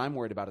that's what I'm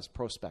worried about is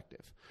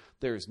prospective.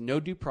 There is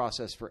no due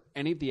process for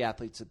any of the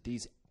athletes that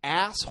these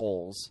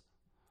assholes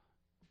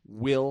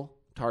will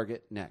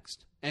target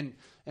next. And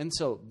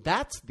so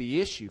that's the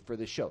issue for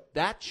the show.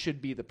 That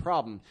should be the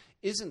problem.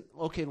 Isn't,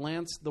 okay,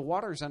 Lance, the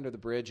water's under the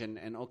bridge,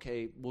 and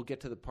okay, we'll get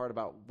to the part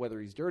about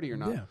whether he's dirty or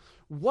not. Yeah.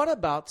 What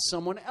about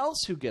someone else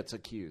who gets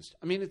accused?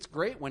 I mean, it's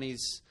great when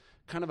he's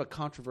kind of a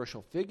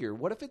controversial figure.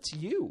 What if it's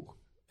you?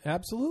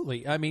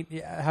 Absolutely. I mean,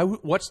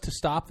 what's to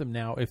stop them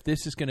now if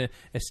this is going to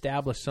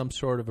establish some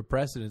sort of a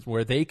precedent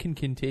where they can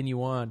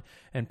continue on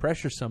and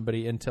pressure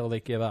somebody until they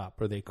give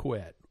up or they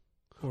quit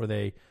or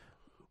they...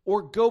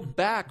 Or go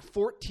back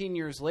 14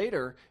 years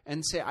later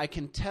and say, I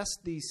can test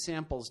these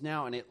samples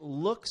now, and it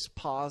looks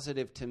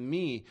positive to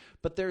me,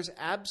 but there's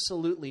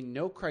absolutely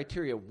no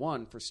criteria,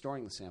 one, for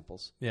storing the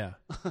samples. Yeah.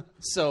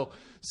 So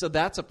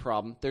that's a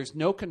problem. There's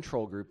no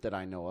control group that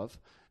I know of.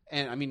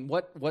 And, I mean,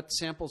 what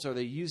samples are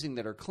they using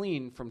that are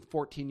clean from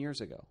 14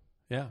 years ago?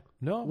 Yeah.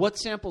 No. What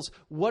samples?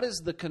 What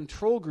is the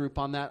control group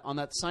on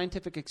that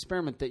scientific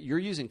experiment that you're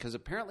using? Because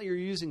apparently you're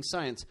using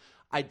science.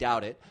 I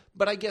doubt it,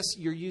 but I guess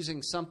you're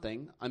using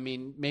something. I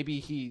mean, maybe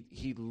he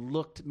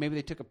looked. Maybe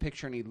they took a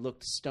picture and he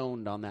looked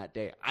stoned on that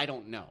day. I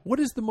don't know.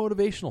 What is the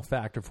motivational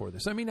factor for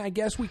this? I mean, I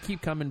guess we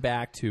keep coming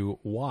back to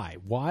why.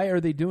 Why are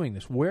they doing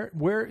this?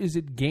 Where is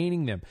it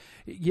gaining them?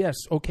 Yes,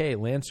 okay,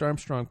 Lance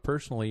Armstrong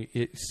personally,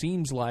 it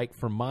seems like,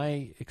 from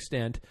my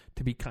extent,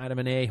 to be kind of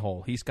an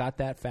a-hole. He's got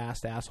that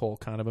fast asshole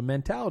kind of a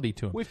mentality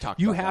to him. We've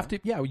talked about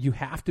that. You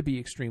have to be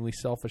extremely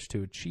selfish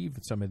to achieve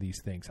some of these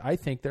things. I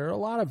think there are a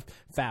lot of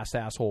fast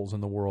assholes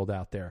in the world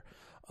out there.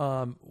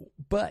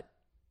 But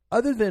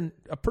other than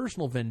a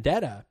personal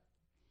vendetta,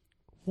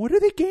 what are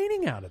they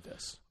gaining out of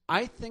this?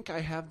 I think I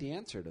have the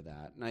answer to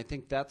that, and I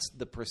think that's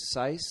the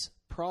precise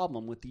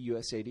problem with the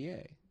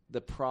USADA.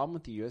 The problem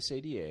with the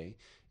USADA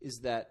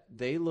is that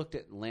they looked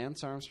at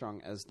Lance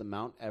Armstrong as the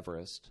Mount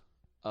Everest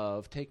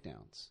of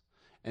takedowns,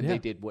 and they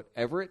did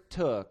whatever it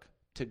took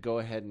to go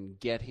ahead and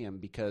get him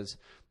because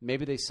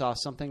maybe they saw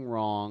something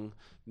wrong,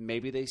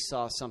 maybe they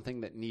saw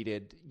something that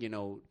needed,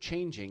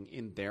 changing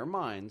in their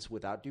minds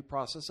without due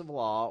process of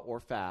law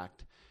or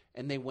fact,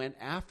 and they went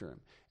after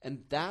him.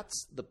 And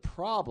that's the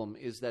problem,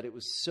 is that it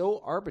was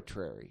so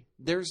arbitrary.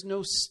 There's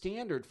no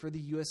standard for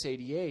the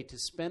USADA to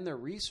spend their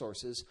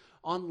resources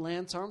on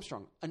Lance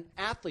Armstrong, an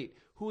athlete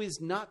who is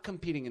not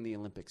competing in the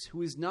Olympics,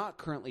 who is not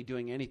currently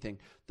doing anything.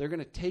 They're going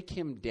to take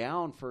him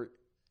down for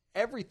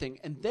everything,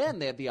 and then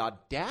they have the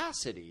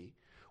audacity,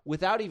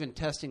 without even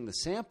testing the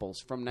samples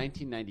from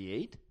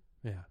 1998.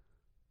 Yeah,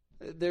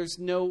 there's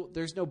no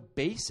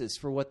basis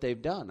for what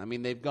they've done. I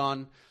mean, they've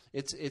gone.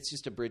 It's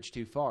just a bridge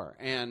too far,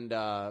 and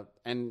I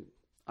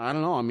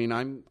don't know. I mean,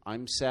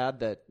 I'm sad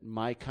that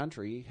my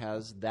country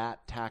has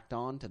that tacked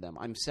on to them.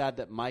 I'm sad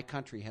that my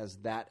country has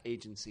that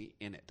agency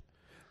in it.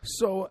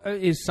 So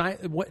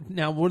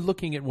now we're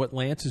looking at what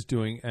Lance is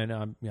doing,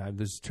 and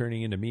this is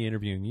turning into me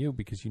interviewing you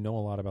because you know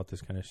a lot about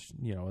this kind of,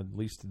 at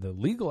least the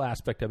legal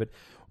aspect of it.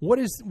 What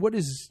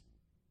is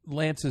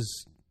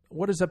Lance's?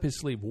 What is up his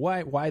sleeve?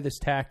 Why this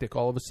tactic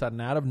all of a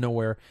sudden out of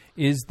nowhere?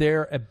 Is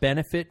there a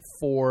benefit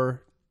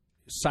for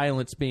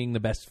silence being the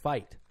best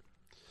fight?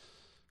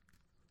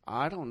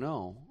 I don't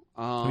know.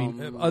 I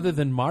mean, other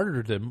than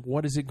martyrdom,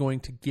 what is it going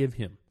to give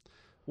him?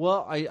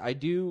 Well, I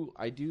do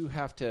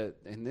have to.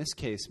 In this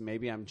case,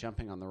 maybe I'm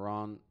jumping on the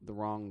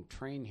wrong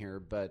train here.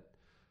 But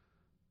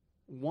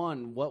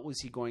one, what was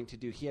he going to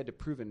do? He had to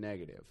prove a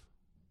negative.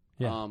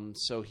 Yeah.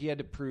 So he had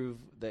to prove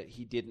that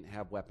he didn't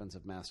have weapons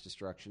of mass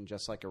destruction,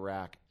 just like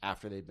Iraq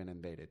after they'd been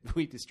invaded.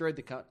 We destroyed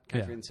the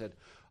country and said,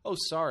 "Oh,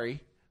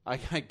 sorry, I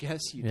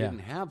guess you didn't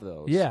have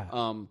those. Yeah.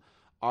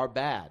 Are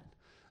bad.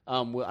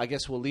 I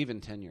guess we'll leave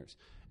in 10 years."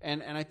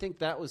 And I think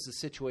that was the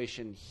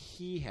situation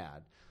he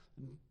had.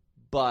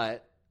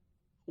 But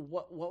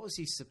what was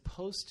he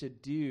supposed to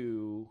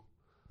do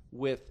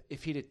with,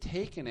 if he'd have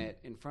taken it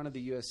in front of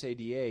the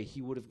USADA,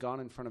 he would have gone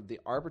in front of the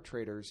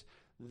arbitrators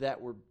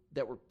that were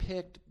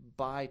picked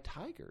by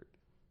Tigard.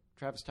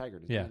 Travis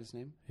Tigard, is that his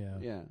name?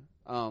 Yeah.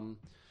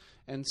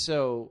 And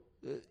so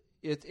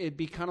it'd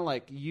be kind of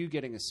like you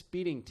getting a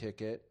speeding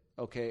ticket,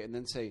 okay, and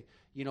then say,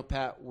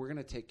 Pat, we're going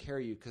to take care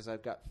of you because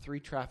I've got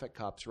 3 traffic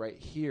cops right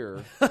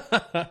here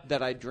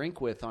that I drink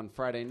with on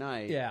Friday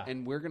night,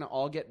 and we're going to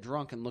all get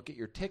drunk and look at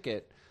your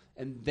ticket,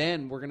 and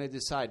then we're going to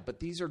decide, but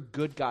these are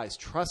good guys.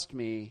 Trust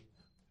me,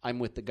 I'm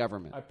with the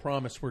government. I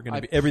promise we're going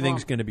to be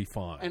everything's going to be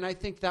fine. And I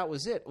think that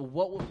was it.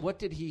 What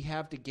did he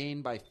have to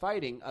gain by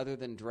fighting other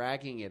than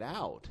dragging it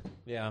out?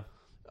 Yeah.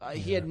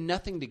 He had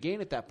nothing to gain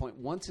at that point.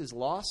 Once his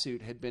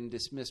lawsuit had been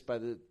dismissed by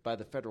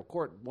the federal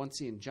court, once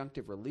the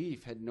injunctive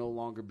relief had no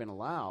longer been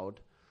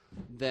allowed,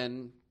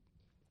 then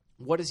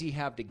what does he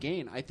have to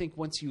gain? I think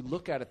once you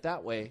look at it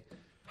that way,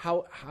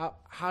 how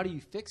do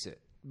you fix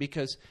it?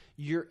 Because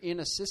you're in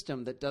a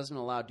system that doesn't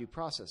allow due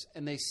process.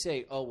 And they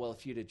say, oh, well,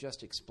 if you'd have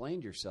just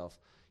explained yourself.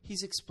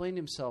 He's explained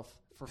himself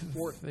for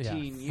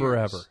 14 years.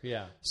 Forever,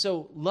 yeah.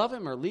 So love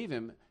him or leave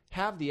him,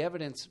 have the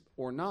evidence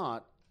or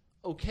not,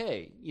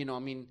 okay.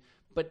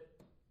 But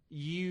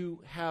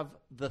you have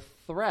the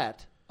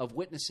threat of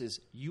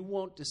witnesses you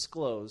won't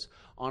disclose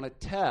on a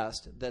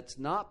test that's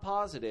not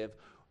positive,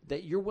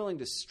 that you're willing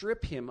to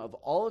strip him of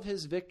all of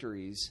his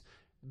victories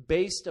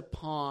based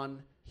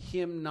upon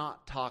him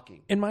not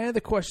talking. And my other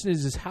question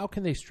is how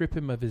can they strip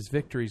him of his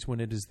victories when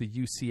it is the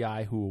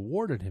UCI who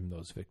awarded him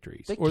those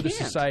victories? Or the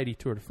Society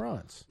Tour de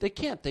France? They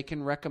can't. They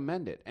can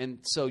recommend it. And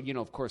so,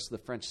 of course, the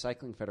French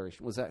Cycling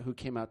Federation, was that who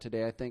came out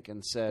today, I think,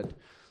 and said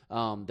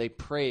they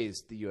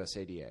praised the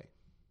USADA.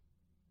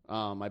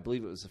 I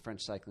believe it was the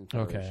French Cycling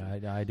Federation.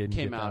 Okay, I didn't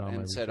came get that out on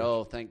my and said, research.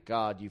 "Oh, thank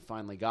God you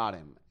finally got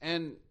him."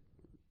 And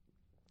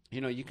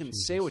you can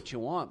say what you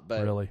want,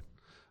 but Really?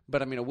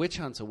 But I mean, a witch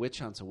hunt's a witch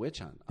hunt's a witch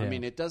hunt. I Yeah.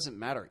 mean, it doesn't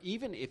matter.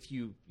 Even if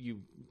you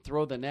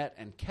throw the net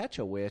and catch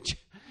a witch,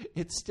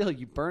 it's still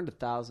you burned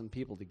 1,000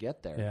 people to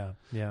get there.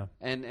 Yeah.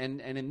 And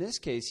in this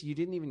case, you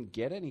didn't even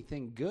get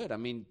anything good. I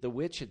mean, the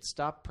witch had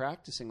stopped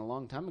practicing a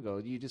long time ago.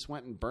 You just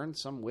went and burned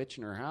some witch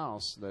in her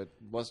house that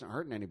wasn't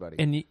hurting anybody.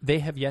 And they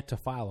have yet to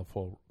file a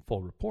full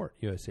report,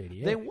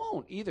 USADA. They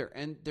won't either,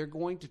 and they're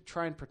going to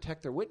try and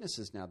protect their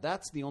witnesses now.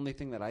 That's the only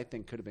thing that I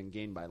think could have been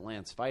gained by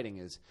Lance fighting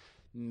is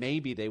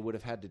maybe they would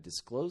have had to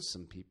disclose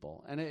some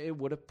people, and it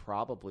would have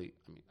probably,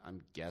 I mean,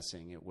 I'm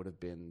guessing it would have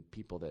been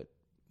people that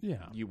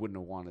you wouldn't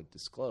have wanted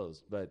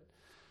disclosed. But,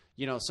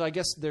 so I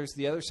guess there's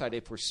the other side.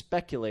 If we're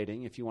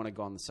speculating, if you want to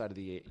go on the side of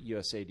the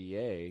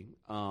USADA,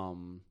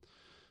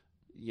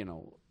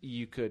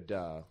 you could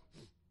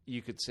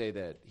say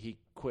that he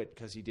quit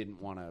because he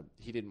didn't want it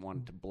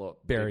to blow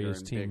up bury bigger his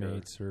and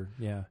teammates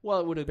bigger.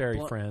 Well, it would have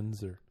bury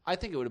friends or. I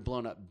think it would have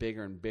blown up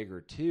bigger and bigger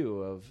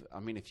too.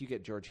 If you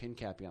get George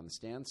Hincapie on the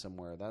stand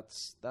somewhere,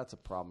 that's a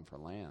problem for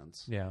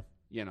Lance. Yeah.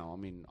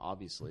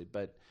 Obviously,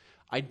 but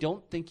I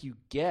don't think you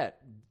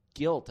get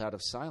guilt out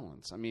of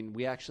silence. I mean,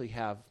 we actually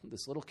have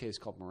this little case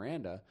called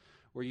Miranda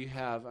where you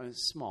have,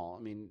 it's small,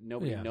 I mean,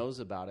 nobody knows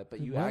about it,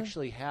 but you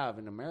actually have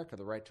in America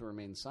the right to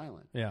remain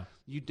silent. Yeah.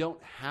 You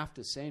don't have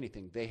to say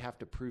anything. They have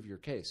to prove your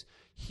case.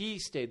 He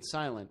stayed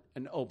silent,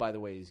 and oh, by the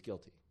way, he's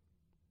guilty.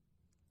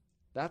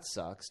 That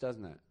sucks,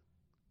 doesn't it?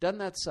 Doesn't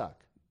that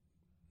suck?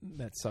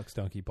 That sucks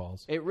donkey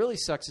balls. It really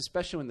sucks,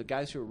 especially when the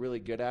guys who are really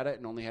good at it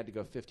and only had to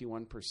go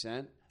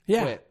 51%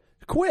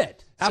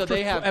 quit. So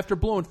After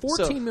blowing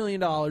 $14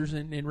 million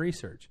in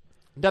research.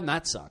 Doesn't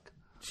that suck?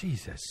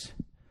 Jesus.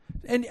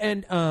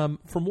 And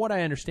from what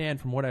I understand,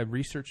 from what I've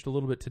researched a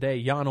little bit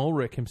today, Jan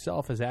Ullrich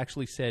himself has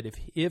actually said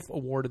if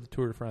awarded the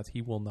Tour de France,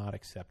 he will not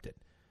accept it.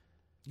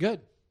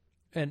 Good.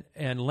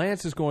 And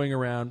Lance is going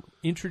around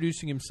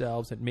introducing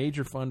himself at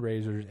major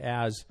fundraisers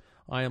as,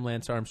 I am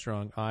Lance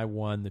Armstrong. I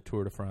won the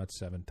Tour de France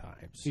 7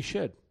 times. He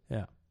should.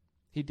 Yeah.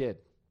 He did.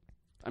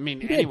 I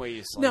mean, anyway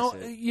you slice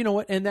it. You know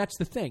what? And that's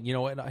the thing.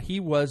 He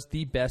was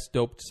the best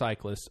doped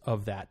cyclist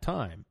of that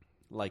time.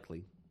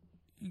 Likely.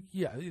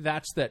 Yeah,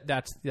 that's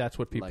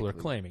what people are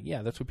Likely. claiming.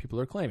 Yeah, that's what people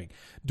are claiming.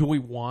 Do we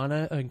want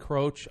to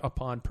encroach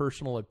upon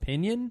personal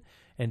opinion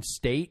and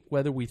state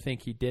whether we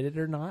think he did it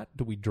or not?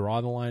 Do we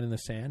draw the line in the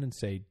sand and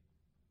say,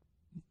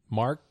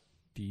 Mark,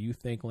 do you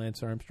think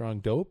Lance Armstrong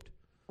doped?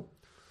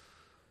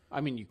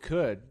 I mean, you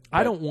could.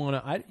 I don't want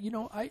to.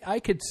 I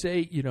could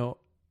say,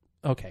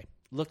 okay.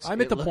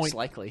 I'm at the point.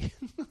 Likely.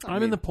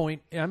 I'm at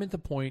the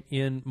point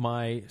in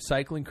my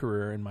cycling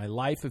career, in my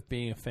life of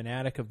being a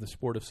fanatic of the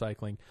sport of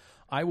cycling.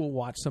 I will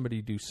watch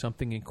somebody do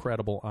something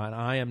incredible, and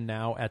I am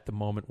now at the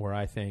moment where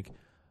I think,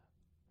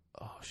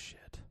 oh,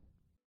 shit.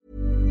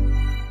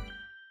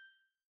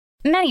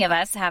 Many of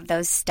us have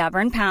those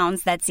stubborn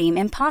pounds that seem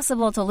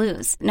impossible to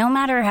lose, no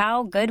matter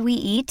how good we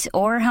eat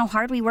or how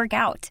hard we work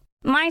out.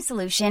 My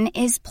solution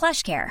is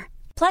PlushCare.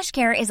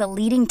 PlushCare is a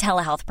leading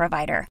telehealth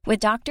provider with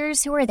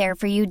doctors who are there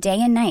for you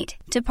day and night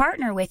to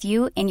partner with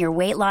you in your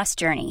weight loss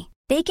journey.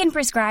 They can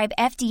prescribe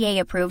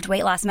FDA-approved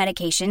weight loss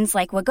medications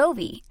like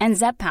Wegovy and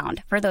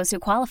Zepbound for those who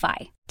qualify.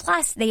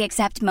 Plus, they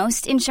accept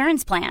most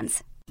insurance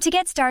plans. To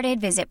get started,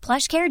 visit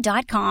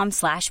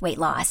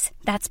plushcare.com/weightloss.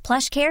 That's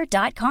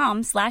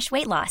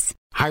plushcare.com/weightloss.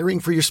 Hiring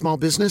for your small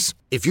business?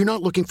 If you're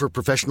not looking for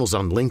professionals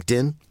on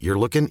LinkedIn, you're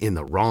looking in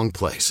the wrong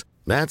place.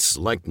 That's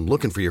like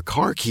looking for your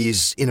car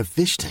keys in a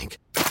fish tank.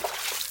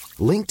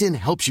 LinkedIn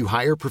helps you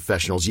hire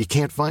professionals you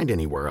can't find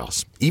anywhere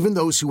else, even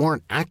those who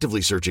aren't actively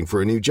searching for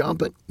a new job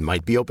but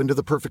might be open to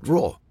the perfect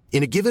role.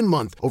 In a given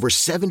month, over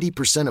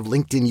 70% of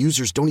LinkedIn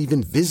users don't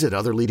even visit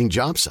other leading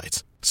job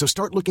sites. So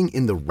start looking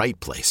in the right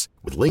place.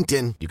 With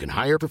LinkedIn, you can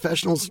hire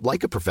professionals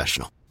like a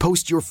professional.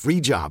 Post your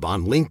free job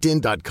on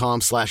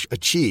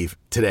linkedin.com/achieve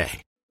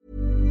today.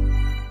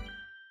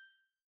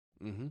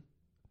 Mm-hmm.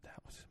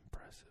 That was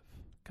impressive.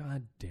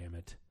 God damn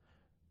it.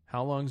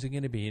 How long is it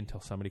going to be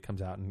until somebody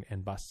comes out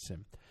and busts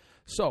him?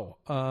 So,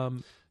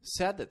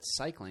 sad that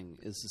cycling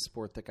is the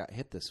sport that got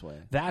hit this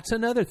way. That's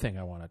another thing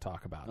I want to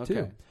talk about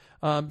too.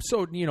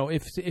 So,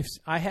 if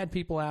I had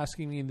people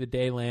asking me the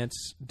day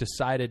Lance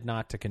decided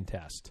not to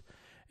contest,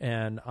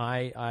 and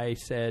I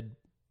said,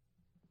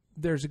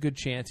 there's a good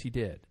chance he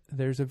did.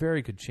 There's a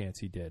very good chance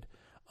he did.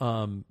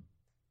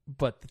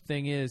 But the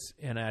thing is,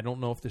 and I don't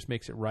know if this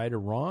makes it right or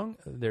wrong,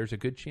 there's a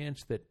good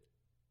chance that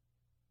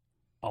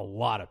a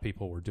lot of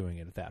people were doing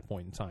it at that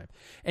point in time.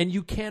 And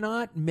you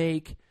cannot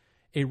make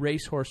a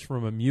racehorse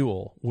from a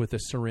mule with a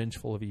syringe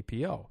full of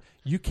EPO.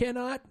 You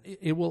cannot.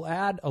 It will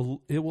add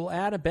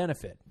a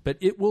benefit, but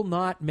it will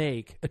not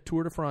make a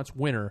Tour de France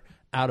winner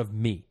out of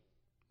me.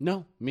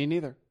 No, me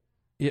neither.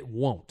 It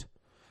won't.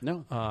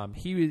 No.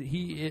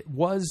 He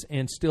was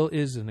and still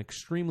is an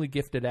extremely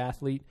gifted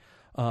athlete.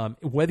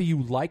 Whether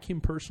you like him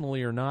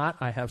personally or not,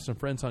 I have some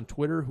friends on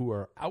Twitter who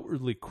are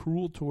outwardly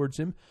cruel towards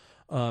him.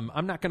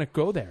 I'm not going to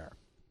go there.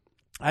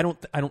 I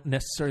don't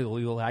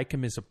necessarily like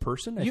him as a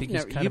person. I think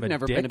he's kind of a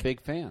never dick. been a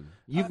big fan.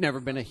 You've never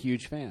been a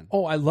huge fan.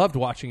 Oh, I loved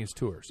watching his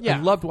tours. Yeah.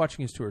 I loved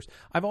watching his tours.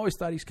 I've always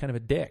thought he's kind of a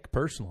dick,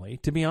 personally,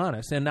 to be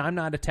honest. And I'm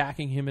not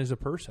attacking him as a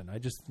person. I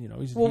just,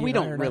 he's... Well, we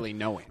don't really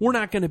know him. We're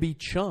not going to be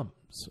chums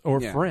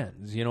or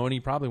friends, and he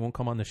probably won't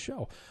come on the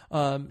show.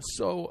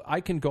 So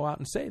I can go out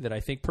and say that I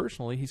think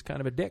personally he's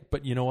kind of a dick.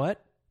 But you know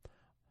what?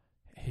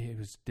 He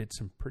did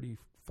some pretty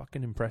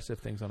fucking impressive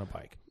things on a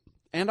bike.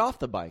 And off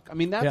the bike. I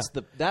mean, that's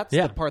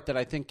the part that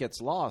I think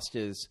gets lost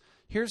is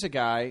here's a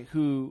guy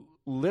who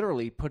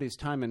literally put his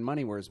time and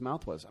money where his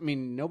mouth was. I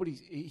mean,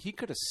 he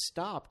could have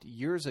stopped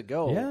years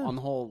ago on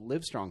the whole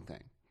Livestrong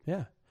thing.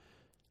 Yeah.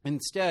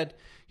 Instead,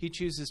 he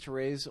chooses to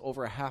raise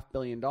over $500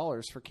 million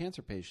for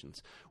cancer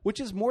patients,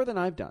 which is more than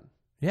I've done.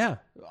 Yeah.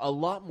 A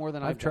lot more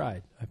than I've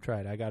done. I've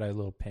tried. I got a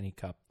little penny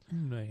cup.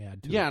 I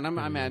add to it. Yeah, and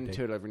I'm adding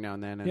to it every now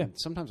and then, and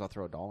sometimes I'll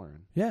throw $1 in.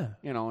 Yeah.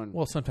 And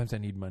well, sometimes I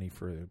need money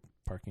for a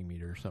parking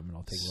meter or something.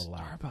 I'll take a little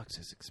out. Starbucks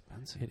is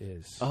expensive. It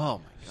is. Oh,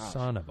 my gosh.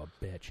 Son of a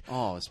bitch.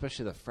 Oh,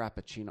 especially the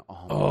Frappuccino.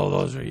 Oh,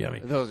 those are yummy.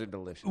 Those are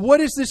delicious. What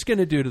is this going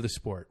to do to the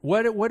sport?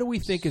 What do we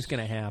think is going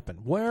to happen?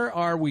 Where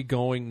are we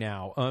going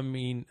now? I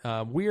mean,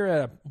 we're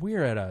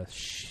at a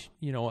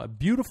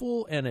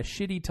beautiful and a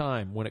shitty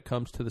time when it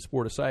comes to the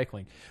sport of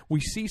cycling.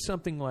 We see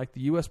something like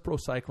the U.S. Pro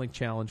Cycling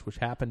Challenge, which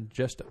happened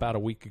just about a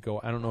week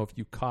ago. I don't know if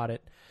you caught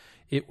it.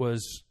 It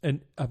was a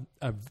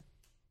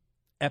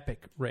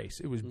epic race.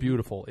 It was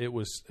beautiful. It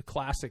was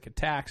classic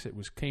attacks. It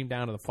came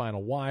down to the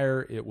final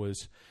wire. It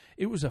was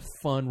a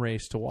fun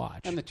race to watch.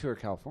 And the Tour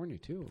of California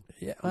too.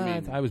 Yeah,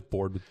 I was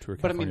bored with the Tour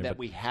of But California. I mean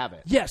we have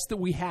it. Yes, that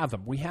we have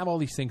them. We have all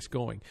these things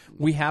going.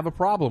 We have a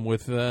problem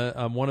with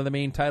one of the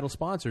main title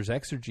sponsors,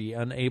 Exergy,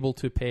 unable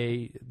to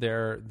pay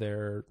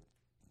their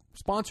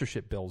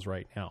sponsorship bills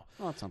right now.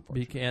 Oh, that's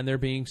unfortunate. And they're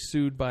being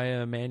sued by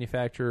a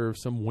manufacturer of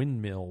some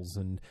windmills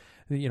and.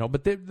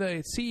 But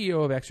the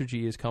CEO of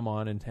Exergy has come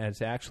on and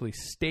has actually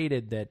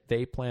stated that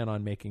they plan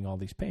on making all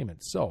these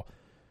payments. So,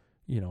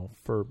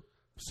 for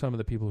some of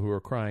the people who are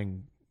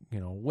crying,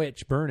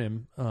 witch, burn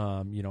him,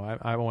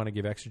 I want to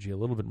give Exergy a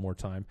little bit more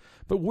time.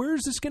 But where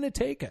is this going to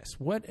take us?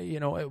 What,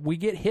 we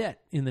get hit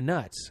in the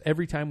nuts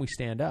every time we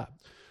stand up.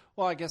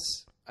 Well, I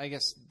guess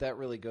that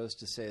really goes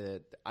to say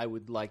that I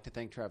would like to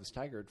thank Travis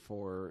Tigert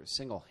for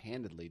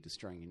single-handedly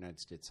destroying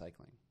United States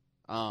cycling.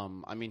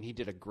 I mean, he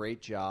did a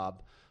great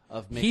job.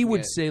 He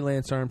would say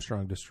Lance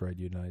Armstrong destroyed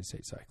United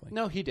States cycling.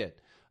 No, he did.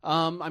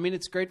 I mean,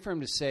 it's great for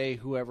him to say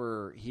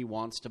whoever he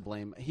wants to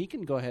blame. He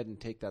can go ahead and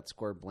take that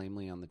square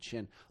blamely on the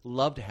chin.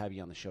 Love to have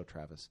you on the show,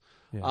 Travis.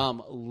 Yeah.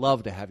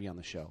 Love to have you on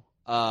the show.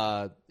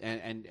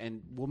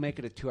 And we'll make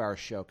it a 2-hour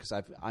show because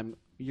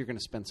you're going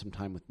to spend some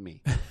time with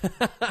me.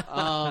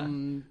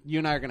 You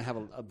and I are going to have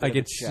a bit I of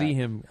could a chat. see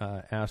him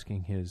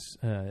asking his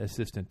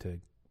assistant to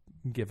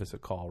give us a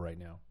call right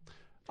now.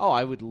 Oh,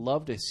 I would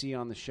love to see you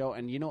on the show.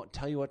 And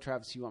tell you what,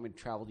 Travis, you want me to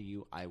travel to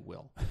you, I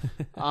will.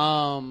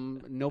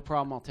 No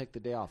problem. I'll take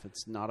the day off.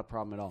 It's not a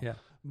problem at all. Yeah.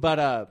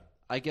 But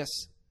I guess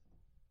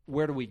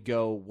where do we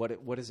go?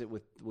 What is it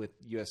with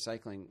U.S.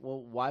 cycling? Well,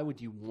 why would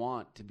you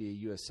want to be a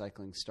U.S.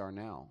 cycling star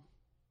now?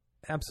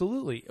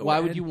 Absolutely.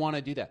 Why would you want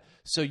to do that?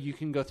 So you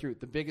can go through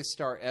the biggest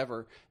star ever.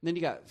 And then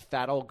you got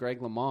fat old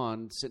Greg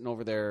LeMond sitting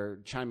over there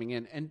chiming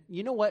in. And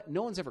you know what?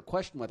 No one's ever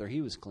questioned whether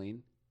he was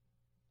clean.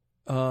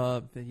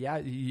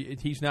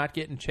 He's not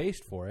getting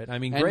chased for it. I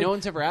mean, and Greg, no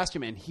one's ever asked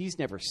him, and he's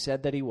never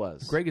said that he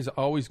was. Greg has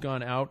always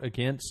gone out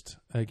against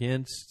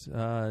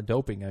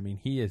doping. I mean,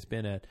 he has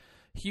been a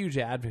huge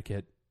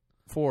advocate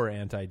for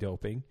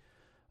anti-doping.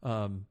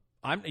 I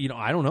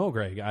don't know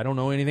Greg. I don't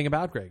know anything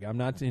about Greg. I'm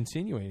not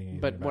insinuating anything.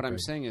 But about what Greg. I'm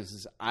saying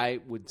is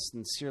I would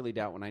sincerely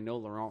doubt when I know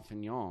Laurent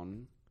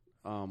Fignon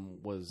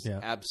was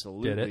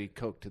absolutely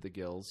coked to the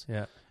gills.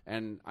 Yeah.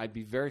 And I'd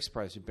be very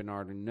surprised if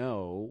Bernard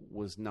Hinault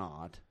was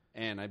not.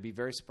 And I'd be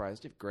very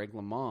surprised if Greg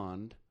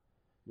LeMond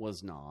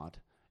was not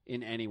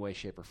in any way,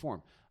 shape, or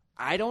form.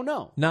 I don't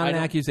know. Not an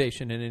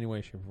accusation in any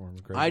way, shape, or form.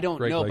 Greg, I don't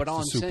Greg know, likes but all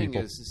to I'm sue saying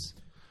people. is,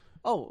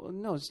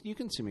 no, you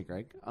can sue me,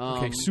 Greg.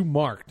 Okay, sue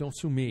Mark. Don't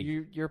sue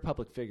me. You're a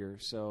public figure,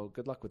 so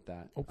good luck with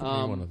that. Open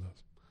me one of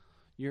those.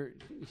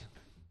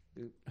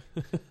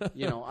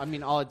 I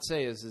mean, all I'd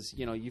say is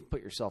you've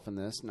put yourself in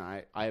this, and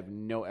I have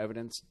no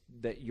evidence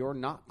that you're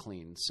not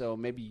clean. So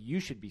maybe you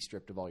should be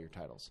stripped of all your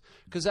titles.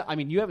 Because, I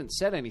mean, you haven't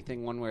said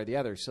anything one way or the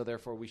other, so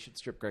therefore we should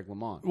strip Greg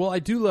LeMond. Well, I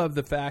do love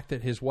the fact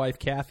that his wife,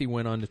 Kathy,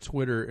 went on to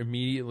Twitter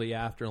immediately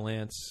after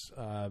Lance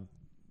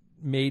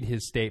made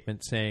his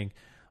statement saying,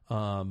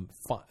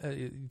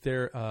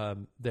 there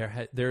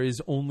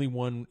is only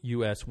one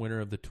U.S.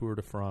 winner of the Tour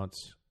de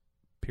France,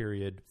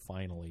 period,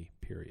 finally,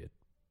 period.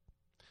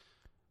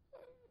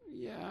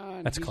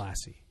 Yeah, that's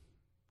classy.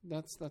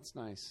 That's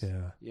nice.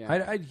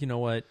 Yeah. You know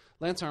what?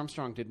 Lance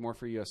Armstrong did more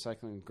for U.S.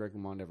 cycling than Greg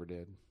LeMond ever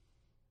did,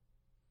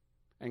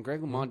 and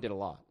Greg LeMond did a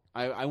lot.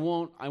 I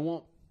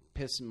won't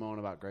piss and moan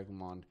about Greg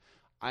LeMond.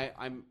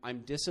 I'm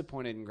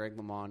disappointed in Greg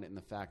LeMond in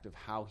the fact of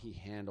how he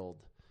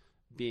handled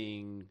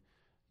being,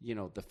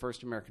 the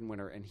first American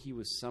winner, and he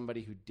was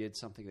somebody who did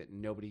something that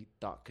nobody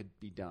thought could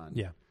be done.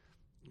 Yeah.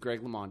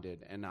 Greg LeMond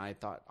did, and I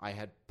thought I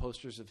had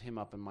posters of him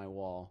up in my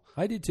wall.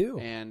 I did too.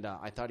 And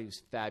I thought he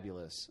was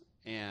fabulous.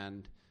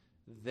 And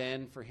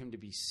then for him to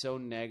be so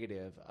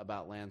negative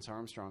about Lance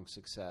Armstrong's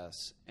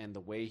success and the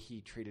way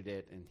he treated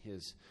it and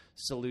his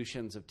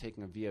solutions of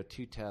taking a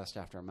VO2 test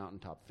after a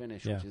mountaintop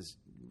finish, which is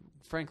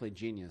frankly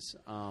genius.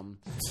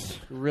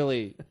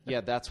 Really,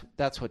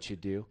 that's what you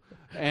do.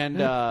 And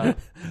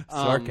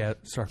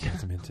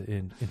sarcasm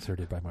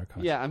inserted by Mark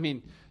Hodge. Yeah, I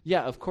mean,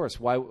 of course.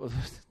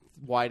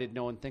 Why did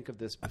no one think of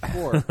this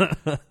before?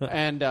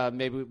 And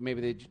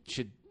maybe they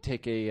should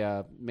take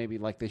maybe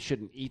like they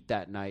shouldn't eat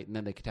that night, and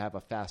then they could have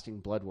a fasting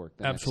blood work.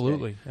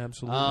 Absolutely.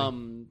 After a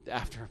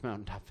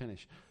mountaintop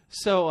finish.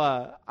 So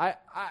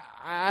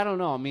I don't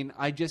know. I mean,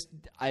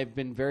 I've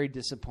been very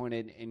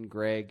disappointed in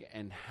Greg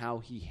and how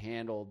he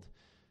handled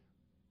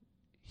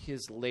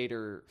his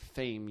later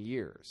fame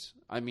years.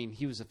 I mean,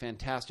 he was a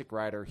fantastic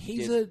rider.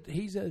 He's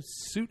a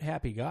suit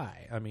happy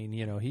guy. I mean,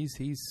 you know, he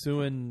was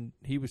suing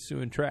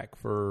Trek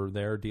for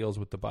their deals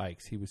with the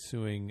bikes. He was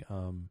suing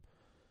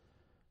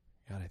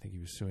I think he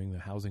was suing the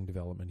housing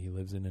development he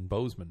lives in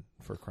Bozeman,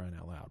 for crying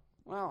out loud.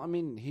 Well, I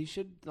mean, he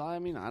should. I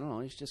mean, I don't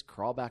know. He should just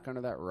crawl back under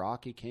that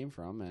rock he came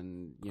from,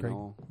 and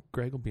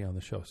Greg will be on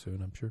the show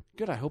soon, I'm sure.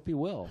 Good. I hope he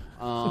will.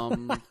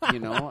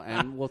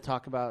 And we'll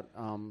talk about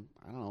I don't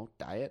know,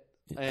 diet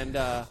and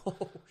oh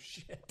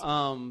shit.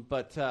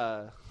 But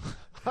I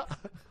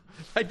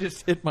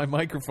just hit my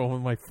microphone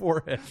with my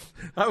forehead.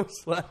 I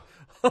was like,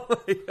 oh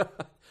my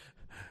God.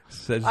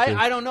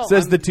 I don't know.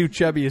 Says the two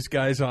chubbiest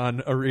guys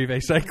on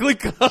Arrive Cycling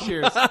Club.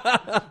 Cheers.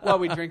 While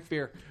we drink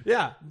beer.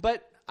 Yeah.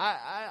 But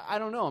I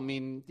don't know. I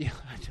mean, I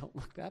don't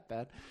look that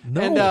bad.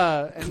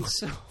 No. And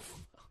so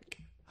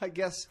I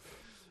guess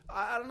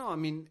I don't know. I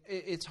mean,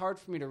 it's hard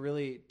for me to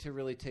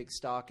really take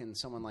stock in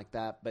someone like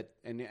that, but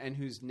and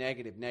who's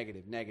negative.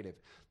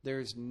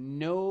 There's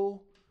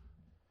no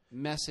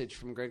message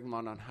from Greg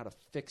LeMond on how to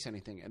fix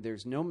anything. And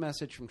there's no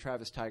message from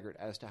Travis Tigert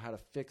as to how to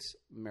fix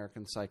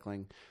American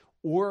cycling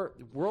or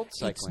world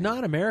cycling. It's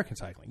not American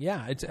cycling.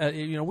 Yeah, it's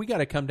we got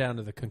to come down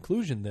to the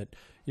conclusion that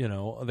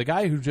the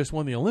guy who just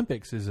won the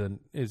Olympics is a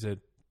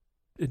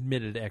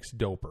admitted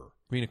ex-doper,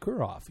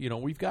 Vinokurov.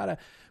 We've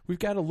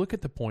got to look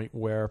at the point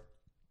where.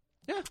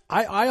 Yeah,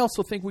 I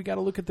also think we got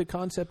to look at the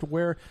concept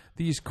where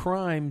these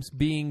crimes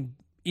being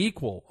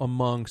equal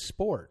among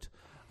sport.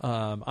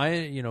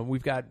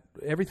 We've got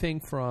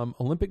everything from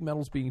Olympic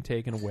medals being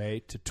taken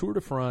away to Tour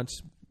de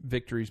France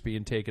victories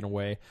being taken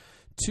away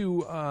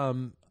to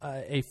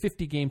a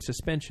 50-game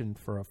suspension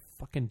for a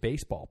fucking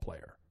baseball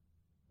player,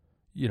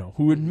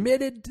 who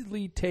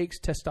admittedly takes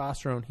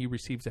testosterone. He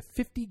receives a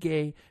 50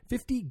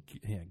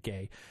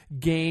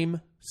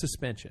 game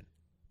suspension.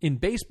 In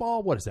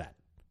baseball, what is that?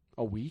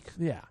 A week?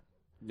 Yeah.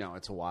 No,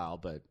 it's a while,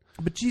 but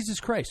Jesus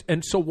Christ.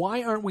 And so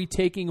why aren't we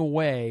taking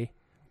away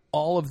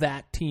all of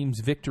that team's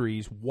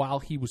victories while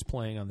he was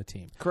playing on the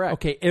team? Correct.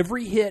 Okay,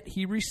 every hit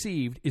he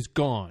received is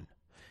gone.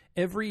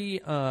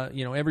 Every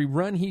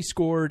run he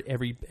scored,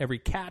 every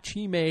catch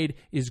he made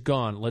is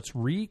gone. Let's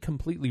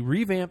completely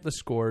revamp the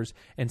scores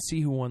and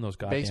see who won those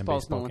goddamn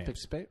Baseball's baseball an Olympic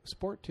games.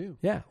 Sport too.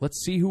 Yeah, let's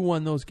see who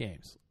won those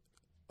games.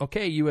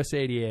 Okay,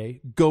 USADA,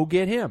 go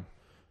get him.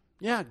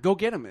 Yeah, go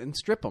get him and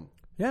strip him.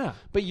 Yeah,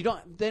 but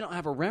they don't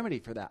have a remedy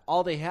for that.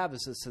 All they have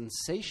is a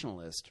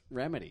sensationalist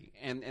remedy,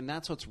 and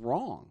that's what's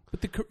wrong.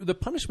 But the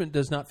punishment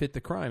does not fit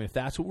the crime. If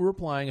that's what we're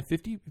applying, a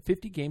 50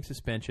 game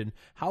suspension,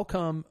 how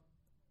come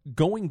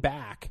going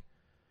back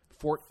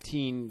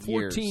 14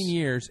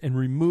 years and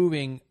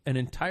removing an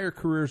entire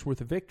career's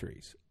worth of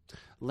victories?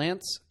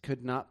 Lance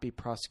could not be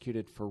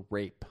prosecuted for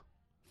rape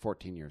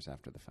 14 years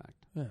after the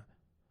fact. Yeah.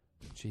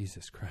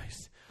 Jesus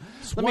Christ.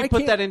 So Let me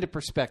put that into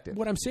perspective.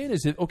 What I'm saying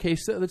is that, okay,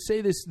 so let's say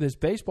this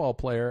baseball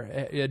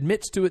player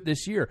admits to it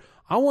this year.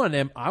 I want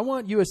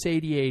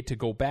USADA to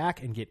go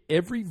back and get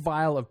every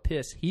vial of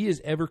piss he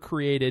has ever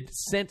created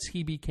since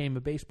he became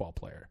a baseball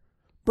player.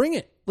 Bring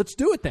it. Let's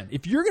do it then.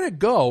 If you're going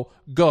to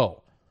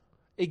go.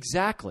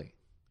 Exactly.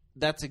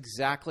 That's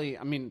exactly,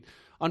 I mean,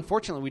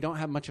 unfortunately, we don't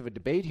have much of a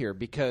debate here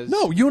because...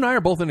 No, you and I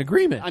are both in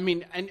agreement. I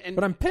mean,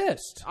 but I'm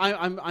pissed.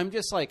 I'm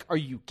just like, are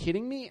you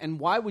kidding me? And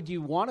why would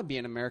you want to be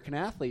an American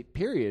athlete,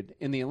 period,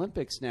 in the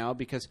Olympics now?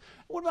 Because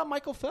what about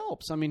Michael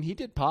Phelps? I mean, he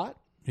did pot.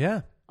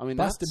 Yeah. I mean,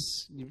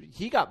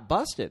 he got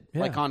busted,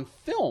 like on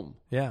film.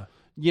 Yeah.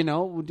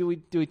 Do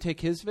we take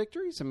his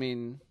victories? I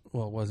mean...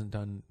 Well, it wasn't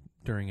done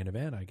during an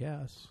event, I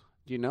guess.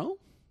 Do you know?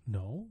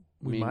 No.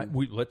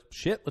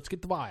 Let's get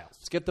the vials.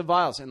 Let's get the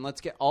vials, and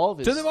let's get all of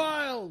his... To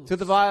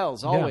the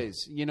vials,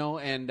 always. Yeah.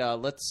 And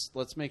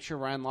let's make sure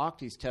Ryan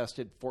Lochte's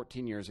tested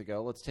 14 years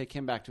ago. Let's take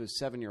him back to his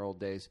 7-year-old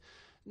days.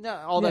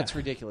 No, that's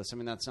ridiculous. I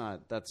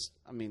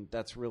mean,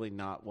 that's really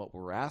not what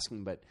we're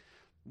asking. But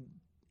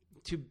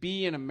to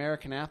be an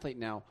American athlete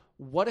now,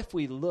 what if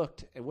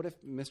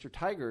Mr.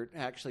 Tigert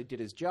actually did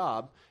his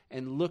job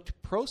and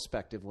looked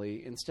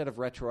prospectively instead of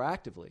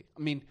retroactively?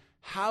 I mean,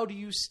 how do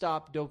you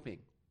stop doping?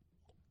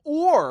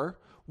 Or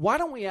why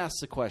don't we ask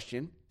the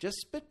question,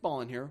 just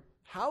spitballing here,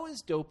 how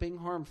is doping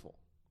harmful?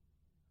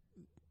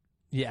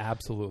 Yeah,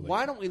 absolutely.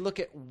 Why don't we look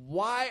at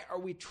why are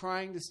we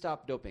trying to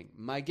stop doping?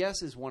 My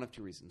guess is one of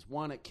two reasons.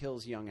 One, it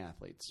kills young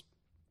athletes.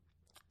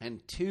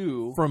 And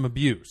two... From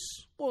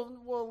abuse.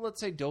 Well,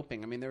 let's say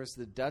doping. I mean, there was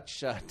the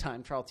Dutch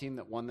time trial team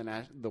that won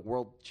the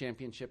world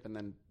championship, and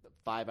then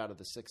 5 out of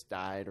the 6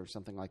 died or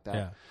something like that.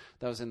 Yeah.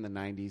 That was in the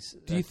 90s.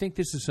 Do you think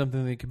this is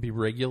something that can be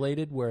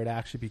regulated where it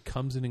actually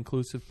becomes an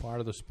inclusive part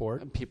of the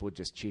sport? And people would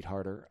just cheat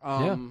harder.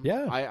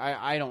 Yeah.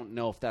 I don't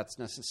know if that's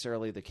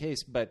necessarily the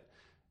case, but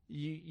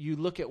you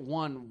look at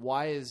one,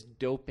 why is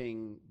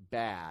doping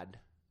bad?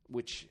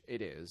 Which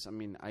it is. I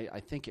mean, I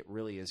think it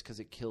really is because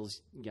it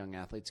kills young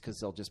athletes because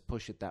they'll just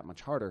push it that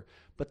much harder.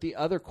 But the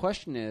other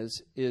question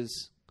is,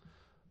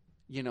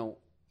 you know,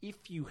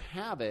 if you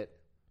have it,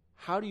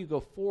 how do you go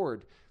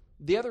forward?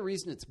 The other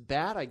reason it's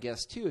bad, I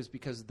guess, too, is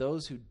because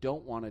those who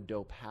don't want to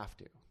dope have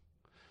to.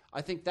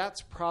 I think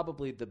that's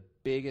probably the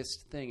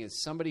biggest thing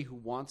is somebody who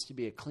wants to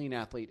be a clean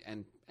athlete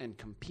and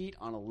compete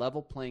on a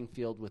level playing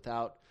field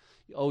without,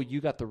 oh, you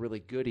got the really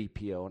good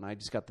EPO and I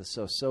just got the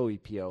so-so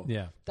EPO.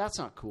 Yeah. That's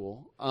not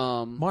cool.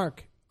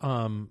 Mark,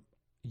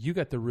 you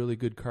got the really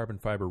good carbon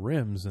fiber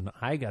rims and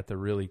I got the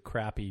really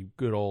crappy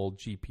good old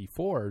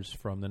GP4s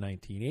from the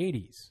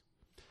 1980s.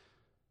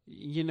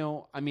 You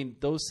know, I mean,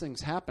 those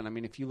things happen. I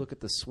mean, if you look at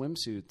the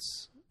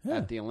swimsuits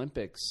at the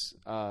Olympics,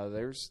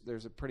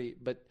 there's a pretty...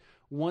 But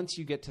once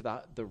you get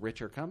to the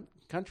richer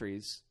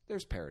countries,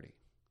 there's parity.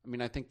 I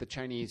mean, I think the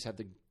Chinese have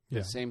the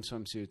same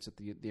swimsuits that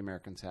the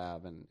Americans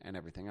have and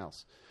everything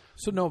else.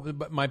 So, no,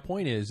 but my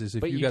point is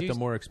if you got the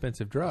more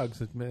expensive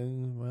drugs,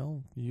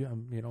 well,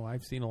 you know,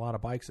 I've seen a lot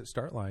of bikes at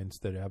start lines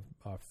that have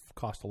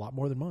cost a lot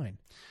more than mine.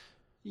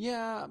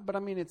 Yeah, but I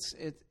mean,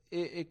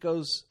 it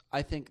goes...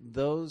 I think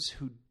those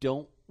who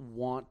don't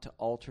want to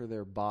alter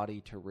their body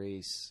to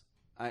race,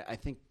 I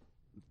think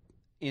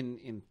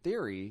in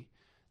theory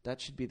that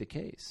should be the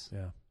case.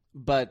 Yeah.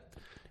 But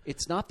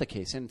it's not the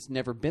case, and it's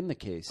never been the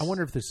case. I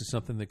wonder if this is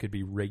something that could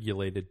be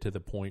regulated to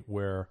the point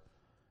where,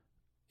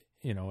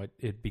 you know,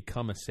 it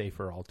become a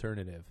safer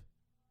alternative.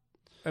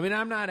 I mean,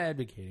 I'm not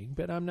advocating,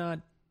 but I'm not...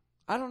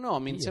 I don't know. I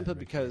mean, simply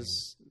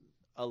because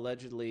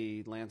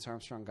allegedly Lance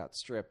Armstrong got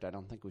stripped, I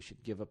don't think we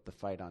should give up the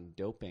fight on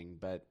doping,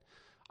 but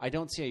I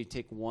don't see how you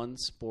take one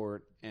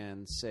sport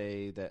and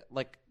say that,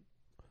 like,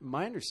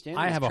 my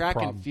understanding is track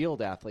and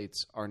field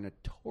athletes are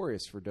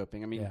notorious for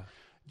doping. I mean,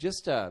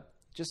 just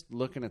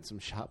looking at some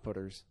shot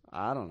putters,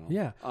 I don't know.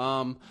 Yeah.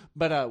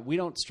 But we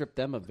don't strip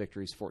them of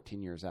victories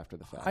 14 years after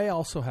the fact. I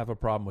also have a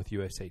problem with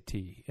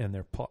USAT and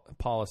their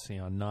policy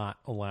on not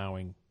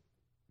allowing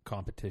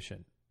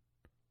competition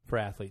for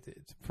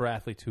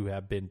athletes who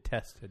have been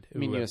tested.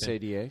 You mean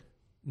USADA?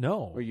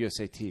 No. Or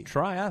USAT?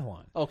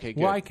 Triathlon. Okay,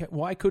 good.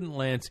 Why couldn't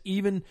Lance,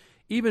 even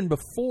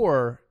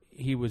before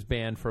he was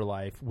banned for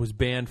life, was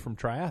banned from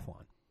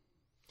triathlon?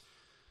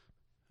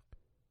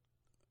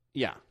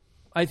 Yeah.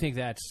 I think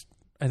that's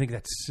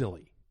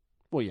silly.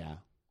 Well, yeah.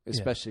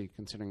 Especially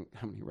considering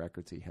how many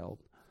records he held.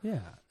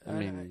 Yeah. I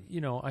mean,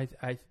 you know, I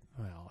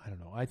don't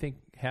know. I think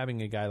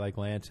having a guy like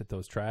Lance at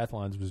those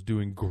triathlons was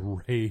doing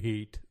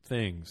great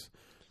things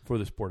for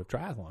the sport of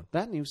triathlon.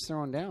 That and he was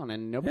thrown down,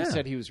 and nobody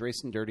said he was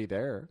racing dirty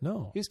there.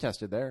 No. He was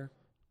tested there.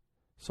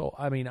 So,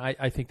 I mean,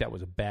 I think that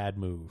was a bad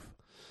move.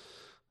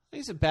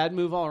 It's a bad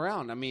move all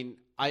around. I mean,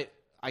 I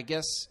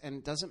guess, and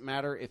it doesn't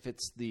matter if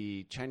it's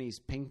the Chinese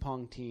ping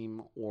pong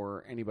team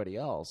or anybody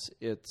else.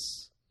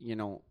 It's, you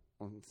know,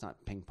 well, it's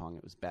not ping pong.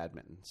 It was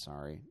badminton.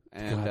 Sorry.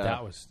 And God,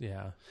 that was,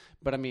 yeah.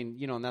 But, I mean,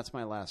 you know, and that's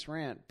my last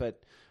rant.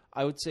 But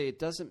I would say it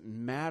doesn't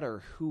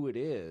matter who it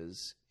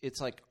is. It's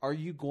like, are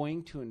you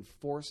going to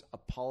enforce a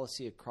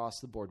policy across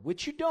the board?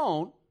 Which you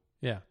don't.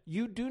 Yeah.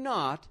 You do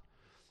not.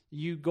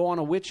 You go on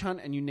a witch hunt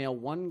and you nail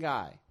one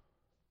guy.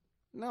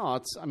 No,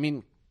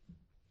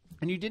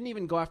 and you didn't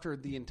even go after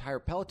the entire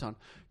peloton,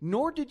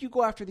 nor did you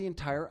go after the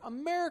entire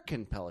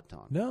American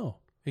peloton. No,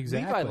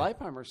 exactly. Levi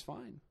Leipheimer's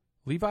fine.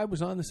 Levi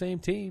was on the same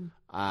team.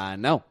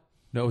 No.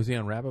 No, was he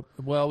on Rabobank?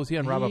 Well, was he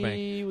on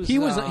Rabobank?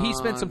 He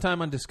spent some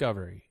time on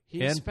Discovery.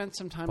 He spent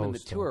some time on the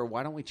tour.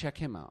 Why don't we check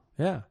him out?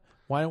 Yeah.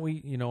 Why don't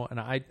we, you know, and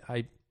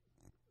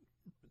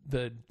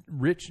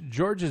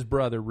George's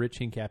brother, Rich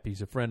Hincapie,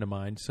 he's a friend of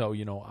mine. So,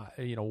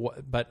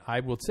 but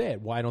I will say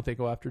it. Why don't they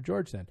go after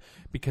George then?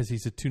 Because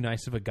he's too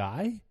nice of a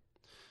guy?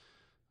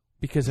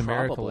 Because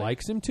America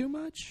likes him too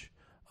much?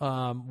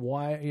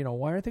 Why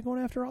aren't they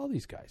going after all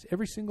these guys?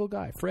 Every single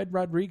guy. Fred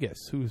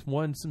Rodriguez, who's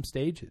won some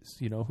stages,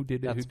 who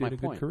did a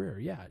good career.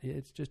 Yeah,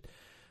 it's just,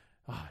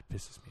 it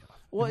pisses me off.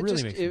 Well,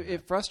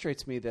 it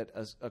frustrates me that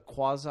a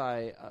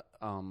quasi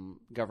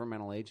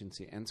governmental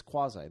agency, and it's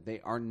quasi,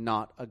 they are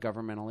not a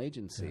governmental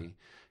agency,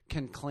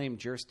 can claim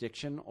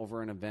jurisdiction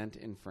over an event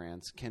in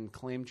France, can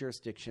claim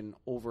jurisdiction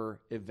over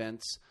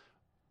events.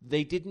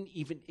 They didn't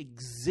even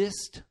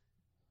exist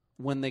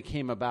when they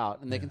came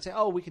about, and they can say,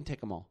 "Oh, we can take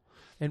them all."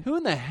 And who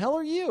in the hell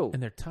are you?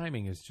 And their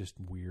timing is just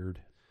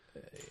weird.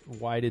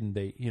 Why didn't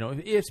they?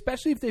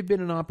 Especially if they've been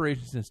in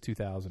operation since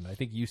 2000. I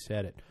think you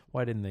said it.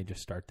 Why didn't they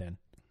just start then?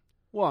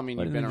 Well, I mean,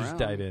 you've been around. Just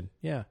dive in.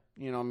 Yeah.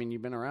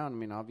 You've been around. I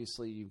mean,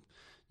 obviously,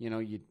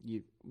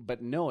 you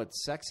but no,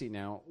 it's sexy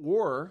now.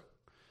 Or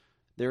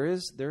There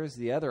is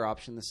the other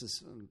option. This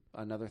is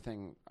another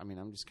thing. I mean,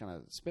 I'm just kind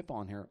of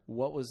spitballing here.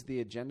 What was the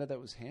agenda that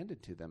was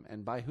handed to them,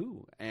 and by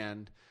who?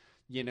 And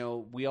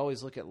we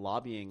always look at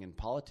lobbying in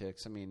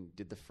politics. I mean,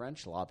 did the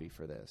French lobby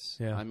for this?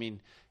 Yeah. I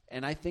mean,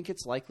 and I think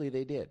it's likely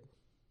they did.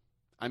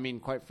 I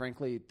mean, quite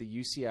frankly, the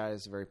UCI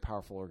is a very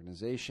powerful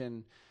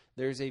organization.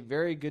 There's a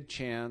very good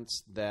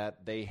chance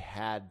that they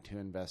had to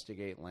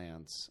investigate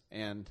Lance.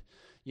 And,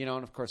 and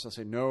of course they'll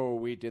say, no,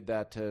 we did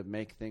that to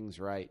make things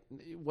right.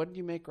 What did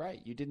you make right?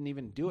 You didn't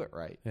even do it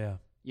right. Yeah.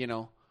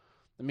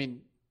 I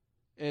mean,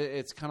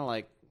 it's kind of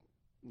like,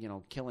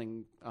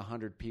 killing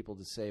 100 people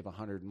to save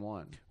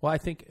 101. Well, I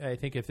think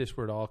if this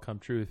were to all come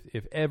true,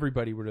 if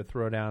everybody were to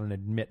throw down and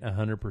admit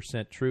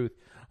 100% truth,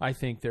 I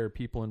think there are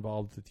people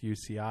involved with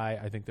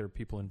UCI. I think there are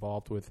people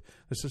involved with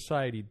the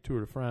Society Tour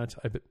de France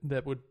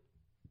that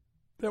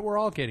we're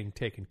all getting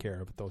taken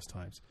care of at those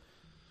times.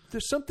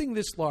 There's something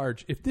this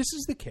large. If this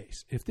is the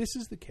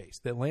case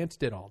that Lance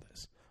did all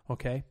this,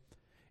 okay,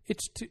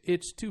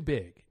 it's too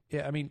big.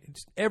 I mean,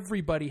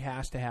 everybody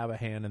has to have a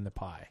hand in the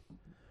pie.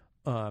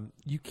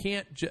 You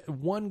can't.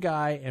 One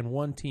guy and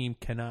one team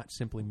cannot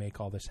simply make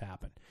all this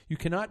happen. You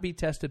cannot be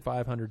tested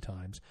 500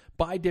 times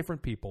by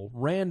different people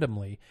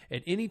randomly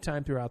at any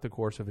time throughout the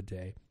course of a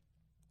day.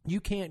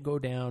 You can't go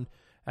down.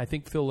 I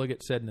think Phil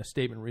Liggett said in a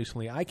statement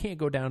recently, I can't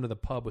go down to the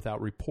pub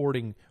without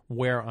reporting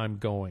where I'm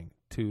going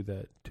to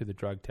the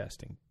drug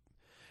testing.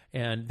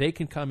 And they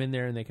can come in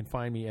there and they can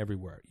find me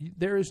everywhere.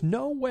 There is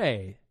no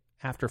way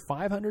after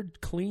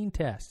 500 clean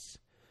tests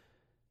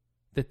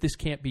that this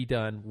can't be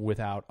done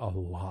without a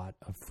lot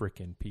of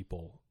frickin'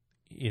 people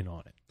in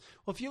on it.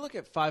 Well, if you look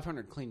at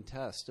 500 clean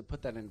tests, to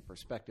put that into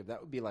perspective,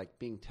 that would be like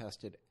being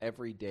tested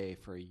every day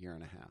for a year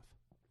and a half.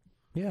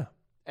 Yeah.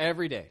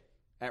 Every day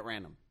at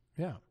random.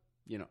 Yeah.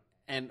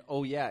 And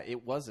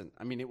it wasn't.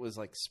 I mean, it was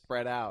like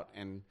spread out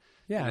and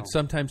and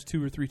sometimes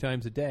 2 or 3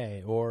 times a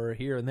day or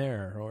here and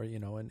there or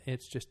and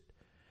it's just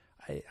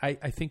I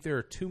think there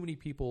are too many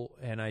people,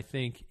 and I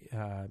think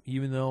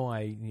even though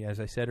as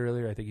I said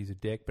earlier, I think he's a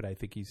dick, but I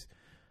think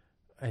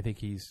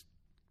he's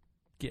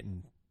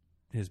getting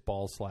his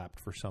balls slapped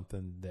for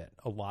something that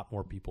a lot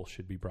more people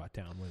should be brought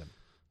down with him.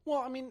 Well,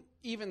 I mean,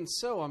 even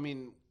so, I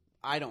mean,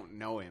 I don't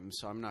know him,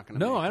 so I'm not going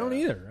to. No, I don't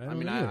either.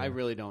 I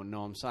really don't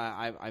know him, so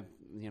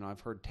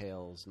I've heard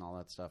tales and all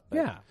that stuff. But,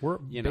 yeah, we're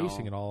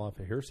basing it all off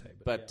of hearsay.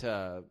 But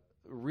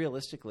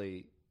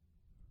realistically,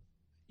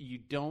 you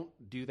don't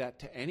do that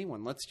to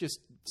anyone. Let's just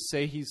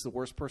say he's the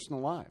worst person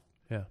alive.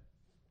 Yeah.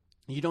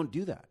 You don't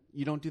do that.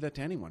 You don't do that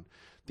to anyone.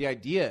 The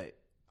idea,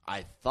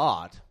 I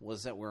thought,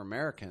 was that we're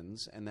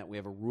Americans and that we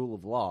have a rule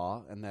of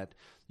law and that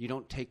you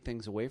don't take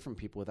things away from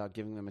people without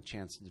giving them a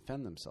chance to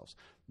defend themselves.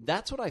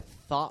 That's what I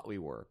thought we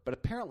were, but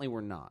apparently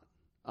we're not.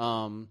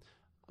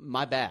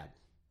 My bad.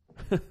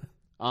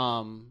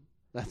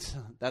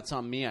 That's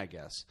on me, I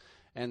guess.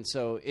 And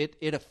so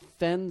it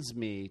offends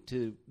me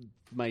to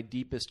my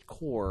deepest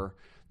core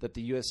that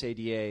the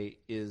USADA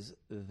is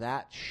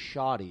that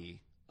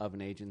shoddy of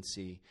an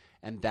agency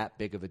and that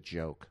big of a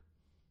joke.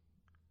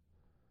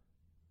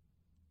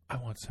 I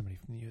want somebody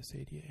from the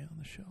USADA on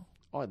the show.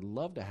 Oh, I'd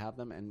love to have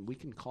them, and we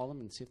can call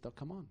them and see if they'll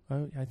come on.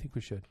 I think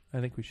we should.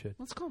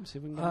 Let's call them, see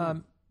if we can get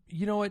them.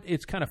 You know what?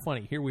 It's kind of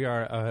funny. Here we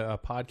are, a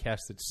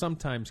podcast that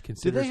sometimes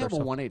considers. Do they have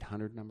ourselves... a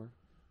 1-800 number?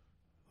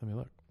 Let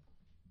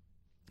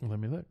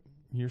me look.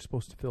 You're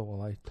supposed to fill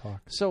while I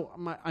talk. So,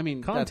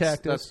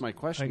 contact us. That's my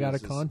question. I got to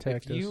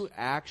contact us. If you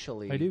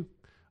actually... I do.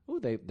 Oh,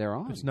 they're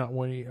on. It's not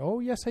 1-800.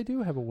 Oh, yes, I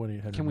do have a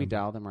 1-800. Can we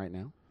dial them right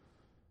now?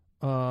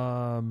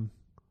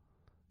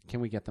 Can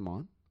we get them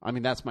on? I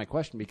mean, that's my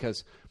question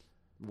because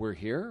we're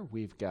here.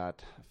 We've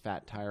got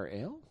Fat Tire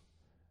Ale.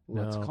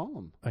 Let's call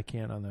them. I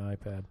can't on the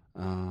iPad.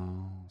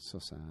 Oh, so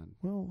sad.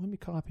 Well, let me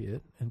copy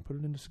it and put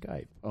it into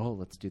Skype. Oh,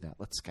 let's do that.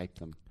 Let's Skype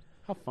them.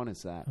 How fun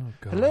is that? Oh,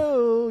 God.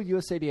 Hello,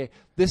 USADA.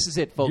 This is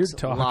it, folks. You're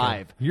talking.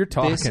 Live. You're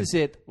talking. This is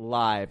it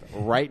live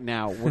right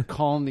now. We're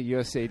calling the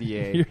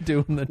USADA. You're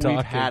doing the talking.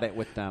 We've had it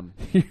with them.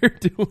 You're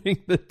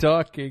doing the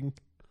talking.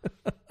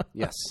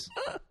 Yes.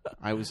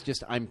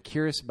 I'm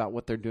curious about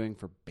what they're doing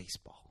for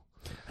baseball.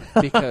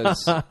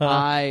 Because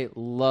I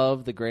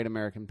love the great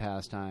American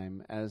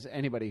pastime. As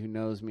anybody who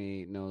knows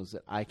me knows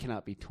that I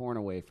cannot be torn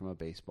away from a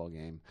baseball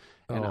game.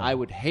 And I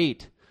would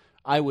hate,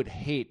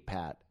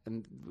 Pat,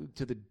 and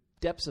to the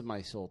depths of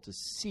my soul, to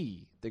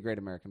see the great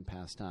American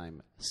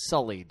pastime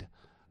sullied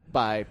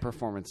by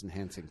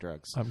performance-enhancing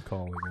drugs. I'm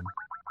calling them.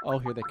 Oh,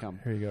 here they come.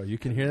 Here you go. You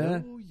can hear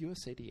that? Oh,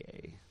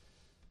 USADA.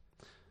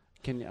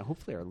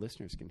 Hopefully our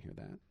listeners can hear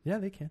that. Yeah,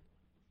 they can.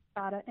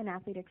 Sada and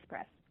Athlete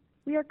Express.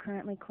 We are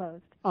currently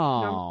closed.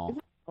 Oh.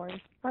 Hours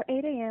are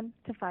 8 a.m.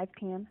 to 5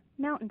 p.m.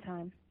 Mountain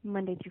Time,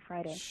 Monday through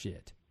Friday.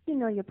 Shit. You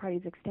know your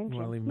party's extension. You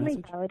want to leave a may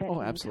message? dial it at any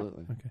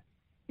absolutely. time. Okay.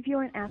 If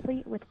you're an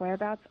athlete with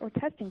whereabouts or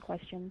testing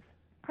questions,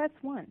 press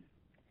 1.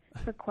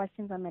 For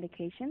questions on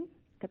medication,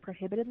 the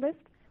prohibited list,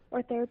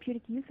 or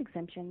therapeutic use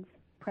exemptions,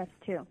 press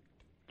 2. To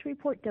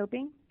report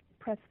doping,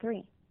 press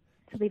 3.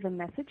 To leave a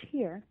message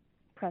here,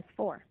 press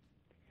 4.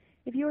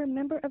 If you are a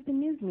member of the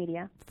news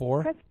media,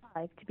 4. press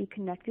 5 to be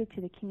connected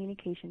to the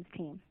communications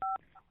team.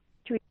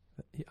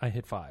 I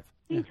hit 5.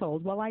 Please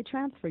hold while I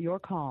transfer your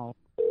call.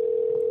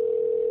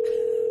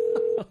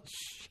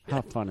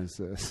 How fun is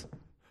this?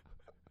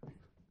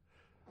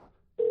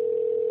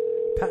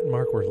 Pat and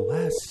Mark were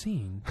last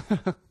seen.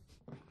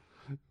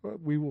 Well,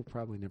 we will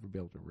probably never be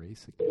able to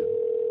race again.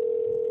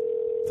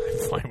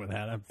 I'm fine with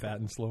that. I'm fat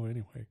and slow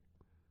anyway.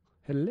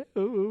 Hello,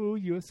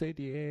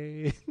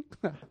 USADA.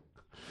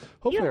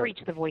 You have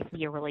reached the voice of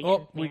your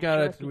relations. Oh, we got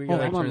it. We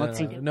got hold on, let's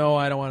see. No,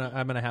 I don't want to.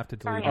 I'm going to have to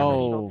delete it.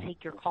 Oh,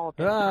 take your call.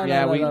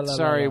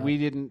 Sorry, we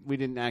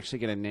didn't actually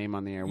get a name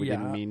on the air. We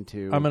didn't mean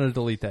to. I'm going to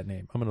delete that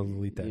name. I'm going to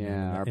delete that name.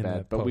 Yeah, our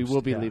bad. But we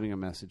will be leaving a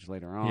message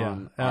later on.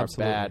 Yeah,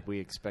 absolutely. Our bad. We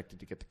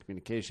expected to get the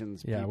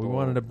communications. Yeah, people. we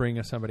wanted to bring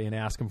us somebody and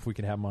ask them if we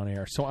could have them on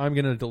air. So I'm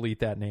going to delete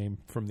that name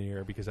from the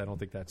air because I don't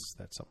think that's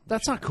something.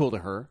 That's not cool to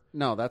her.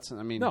 No, that's.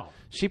 I mean, no.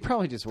 She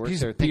probably just works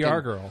She's there a thinking, PR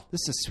girl.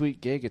 This is a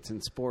sweet gig. It's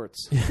in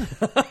sports.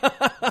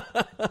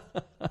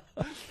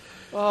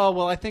 Oh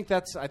well, I think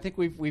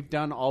we've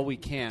done all we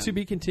can. To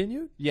be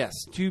continued? Yes,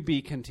 to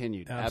be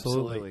continued.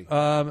 Absolutely.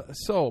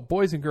 So,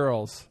 boys and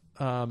girls,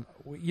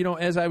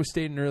 as I was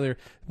stating earlier,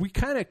 we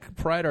kind of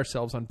pride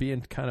ourselves on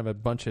being kind of a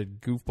bunch of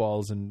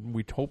goofballs, and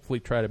we hopefully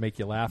try to make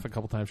you laugh a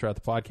couple times throughout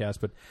the podcast.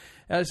 But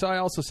as I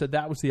also said,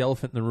 that was the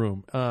elephant in the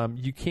room.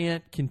 You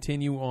can't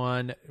continue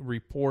on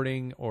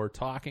reporting or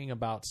talking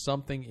about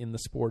something in the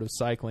sport of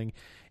cycling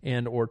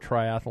and or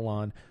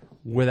triathlon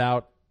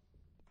without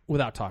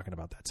talking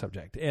about that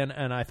subject. And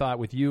I thought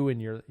with you and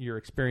your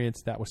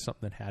experience, that was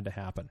something that had to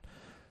happen.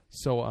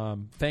 So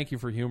thank you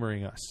for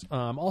humoring us.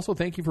 Also,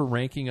 thank you for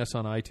ranking us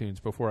on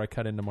iTunes before I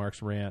cut into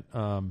Mark's rant.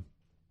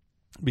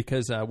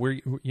 Because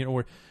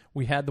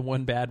we had the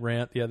one bad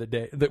rant the other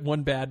day, that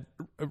one bad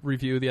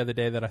review the other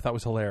day that I thought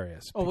was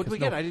hilarious. Oh, what did we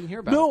get? I didn't hear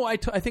about it. No, I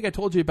think I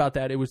told you about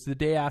that. It was the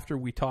day after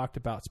we talked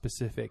about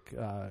specific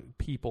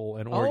people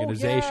and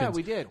organizations. Oh, yeah,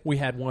 we did. We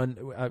had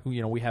one,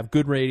 we have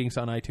good ratings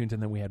on iTunes,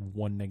 and then we had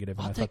one negative,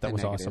 and I thought that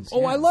was awesome. Yeah.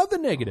 Oh, I love the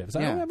negatives.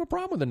 Yeah. I don't have a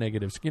problem with the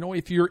negatives.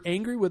 If you're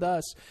angry with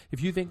us,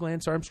 if you think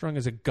Lance Armstrong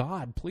is a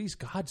god, please,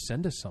 God,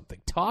 send us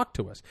something. Talk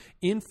to us.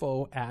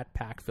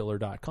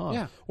 info@packfiller.com.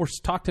 Yeah. Or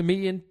talk to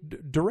me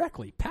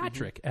directly,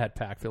 Patrick at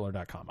packfiller.com.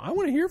 I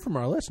want to hear from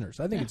our listeners.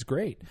 I think it's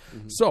great.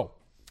 So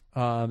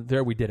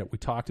there we did it. We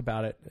talked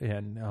about it,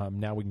 and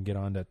now we can get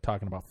on to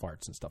talking about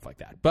farts and stuff like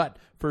that. But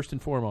first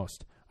and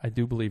foremost, I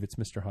do believe it's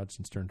Mr.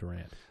 Hudson's turn to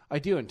rant. I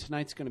do, and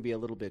tonight's going to be a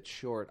little bit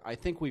short. I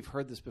think we've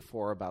heard this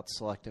before about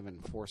selective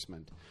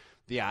enforcement,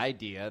 the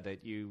idea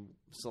that you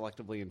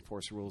selectively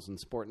enforce rules in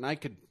sport, and I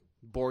could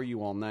bore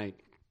you all night.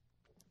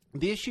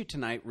 The issue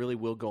tonight really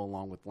will go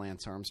along with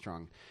Lance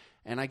Armstrong,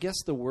 and I guess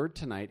the word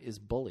tonight is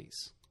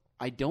bullies.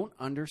 I don't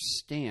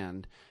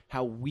understand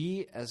how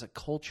we as a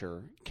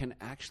culture can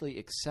actually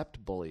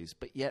accept bullies,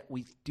 but yet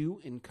we do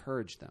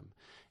encourage them.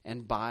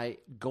 And by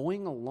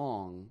going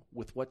along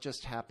with what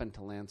just happened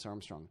to Lance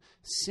Armstrong,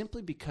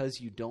 simply because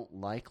you don't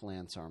like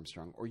Lance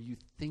Armstrong or you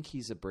think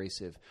he's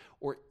abrasive,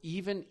 or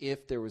even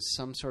if there was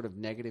some sort of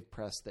negative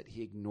press that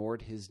he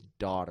ignored his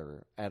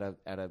daughter at a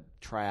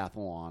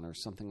triathlon or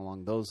something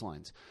along those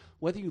lines,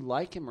 whether you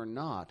like him or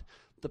not,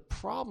 the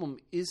problem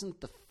isn't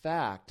the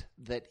fact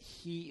that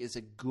he is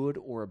a good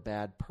or a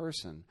bad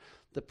person.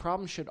 The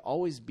problem should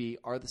always be,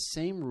 are the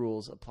same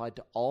rules applied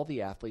to all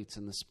the athletes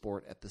in the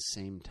sport at the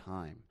same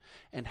time?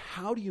 And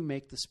how do you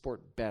make the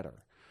sport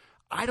better?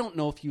 I don't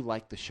know if you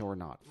like the show or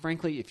not.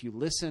 Frankly, if you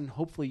listen,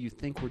 hopefully you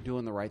think we're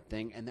doing the right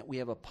thing and that we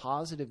have a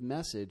positive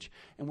message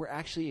and we're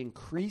actually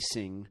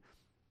increasing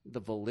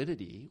the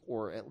validity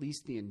or at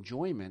least the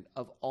enjoyment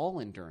of all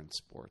endurance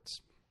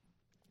sports.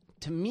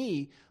 To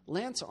me,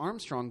 Lance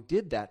Armstrong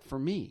did that for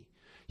me.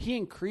 He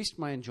increased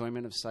my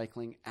enjoyment of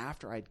cycling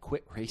after I'd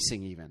quit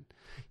racing even.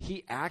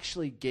 He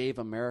actually gave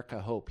America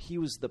hope. He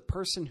was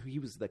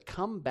the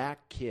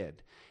comeback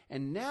kid.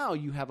 And now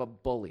you have a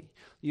bully.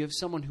 You have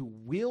someone who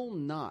will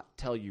not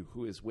tell you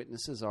who his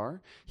witnesses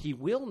are. He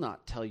will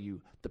not tell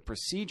you the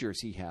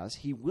procedures he has.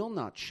 He will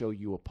not show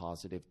you a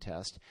positive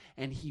test.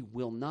 And he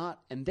will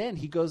not. And then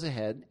he goes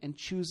ahead and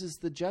chooses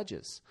the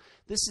judges.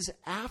 This is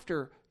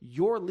after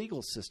your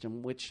legal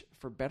system, which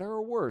for better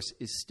or worse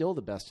is still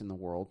the best in the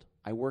world.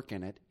 I work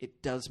in it.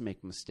 It does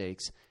make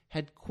mistakes.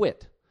 Had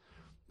quit.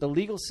 The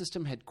legal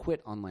system had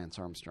quit on Lance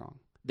Armstrong.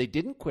 They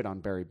didn't quit on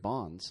Barry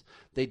Bonds.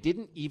 They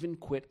didn't even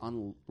quit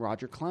on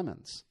Roger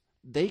Clemens.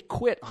 They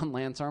quit on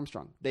Lance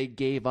Armstrong. They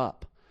gave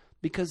up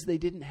because they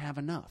didn't have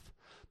enough.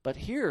 But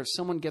here,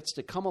 someone gets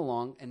to come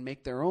along and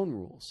make their own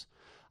rules.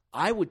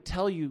 I would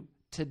tell you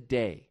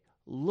today,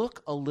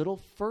 look a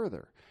little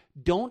further.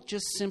 Don't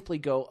just simply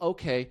go,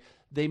 okay,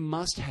 they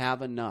must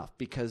have enough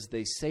because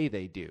they say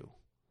they do.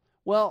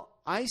 Well,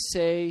 I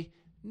say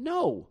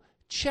no.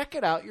 Check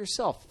it out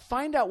yourself.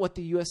 Find out what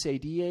the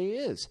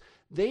USADA is.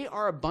 They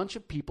are a bunch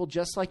of people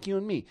just like you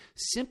and me.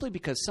 Simply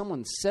because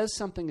someone says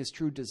something is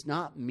true does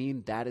not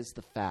mean that is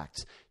the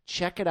facts.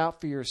 Check it out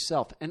for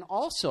yourself. And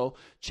also,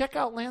 check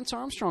out Lance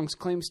Armstrong's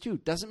claims too.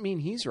 Doesn't mean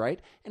he's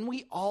right. And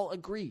we all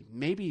agree.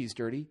 Maybe he's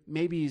dirty.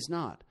 Maybe he's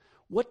not.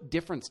 What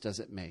difference does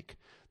it make?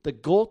 The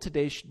goal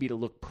today should be to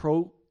look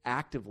pro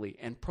actively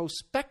and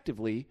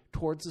prospectively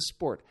towards the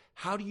sport.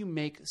 How do you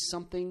make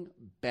something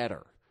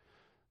better?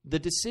 The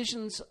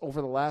decisions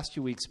over the last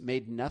few weeks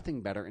made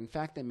nothing better. In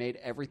fact, they made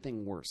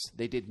everything worse.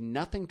 They did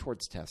nothing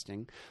towards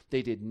testing.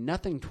 They did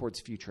nothing towards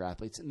future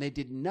athletes. And they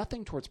did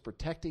nothing towards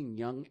protecting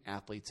young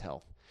athletes'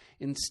 health.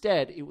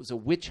 Instead, it was a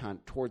witch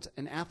hunt towards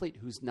an athlete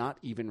who's not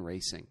even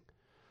racing.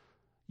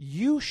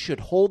 You should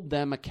hold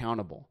them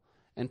accountable.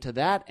 And to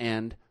that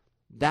end,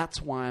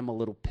 that's why I'm a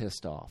little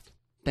pissed off.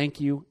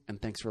 Thank you,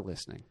 and thanks for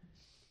listening.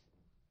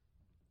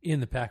 In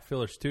the Pack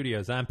Filler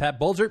Studios, I'm Pat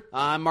Bulger.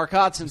 I'm Mark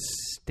Hodson.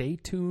 Stay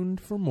tuned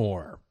for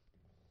more.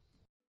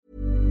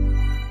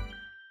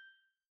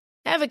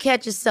 Ever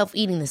catch yourself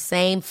eating the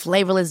same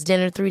flavorless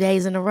dinner 3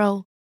 days in a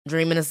row?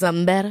 Dreaming of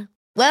something better?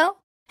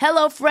 Well,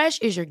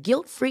 HelloFresh is your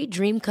guilt-free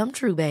dream come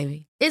true,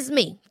 baby. It's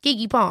me,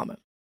 Keke Palmer.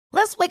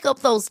 Let's wake up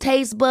those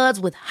taste buds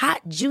with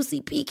hot,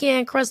 juicy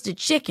pecan-crusted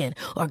chicken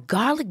or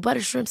garlic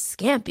butter shrimp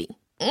scampi.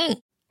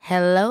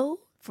 Hello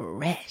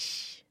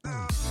Fresh.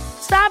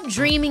 Stop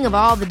dreaming of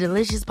all the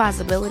delicious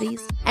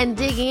possibilities and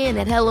dig in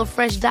at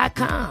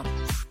HelloFresh.com.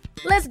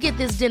 Let's get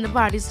this dinner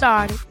party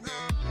started.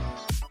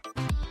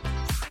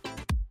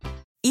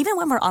 Even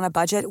when we're on a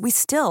budget, we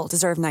still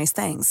deserve nice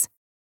things.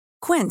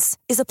 Quince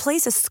is a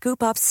place to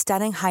scoop up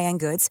stunning high-end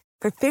goods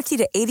for 50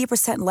 to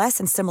 80% less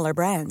than similar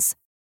brands.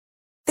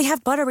 They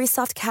have buttery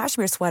soft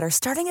cashmere sweaters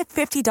starting at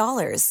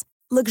 $50,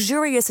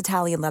 luxurious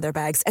Italian leather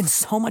bags, and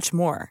so much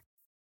more.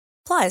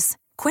 Plus,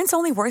 Quince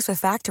only works with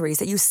factories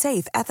that use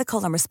safe,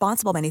 ethical, and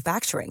responsible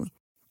manufacturing.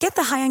 Get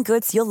the high-end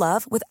goods you'll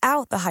love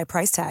without the high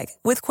price tag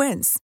with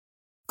Quince.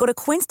 Go to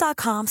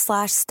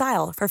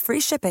quince.com/style for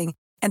free shipping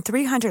and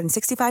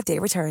 365-day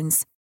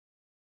returns.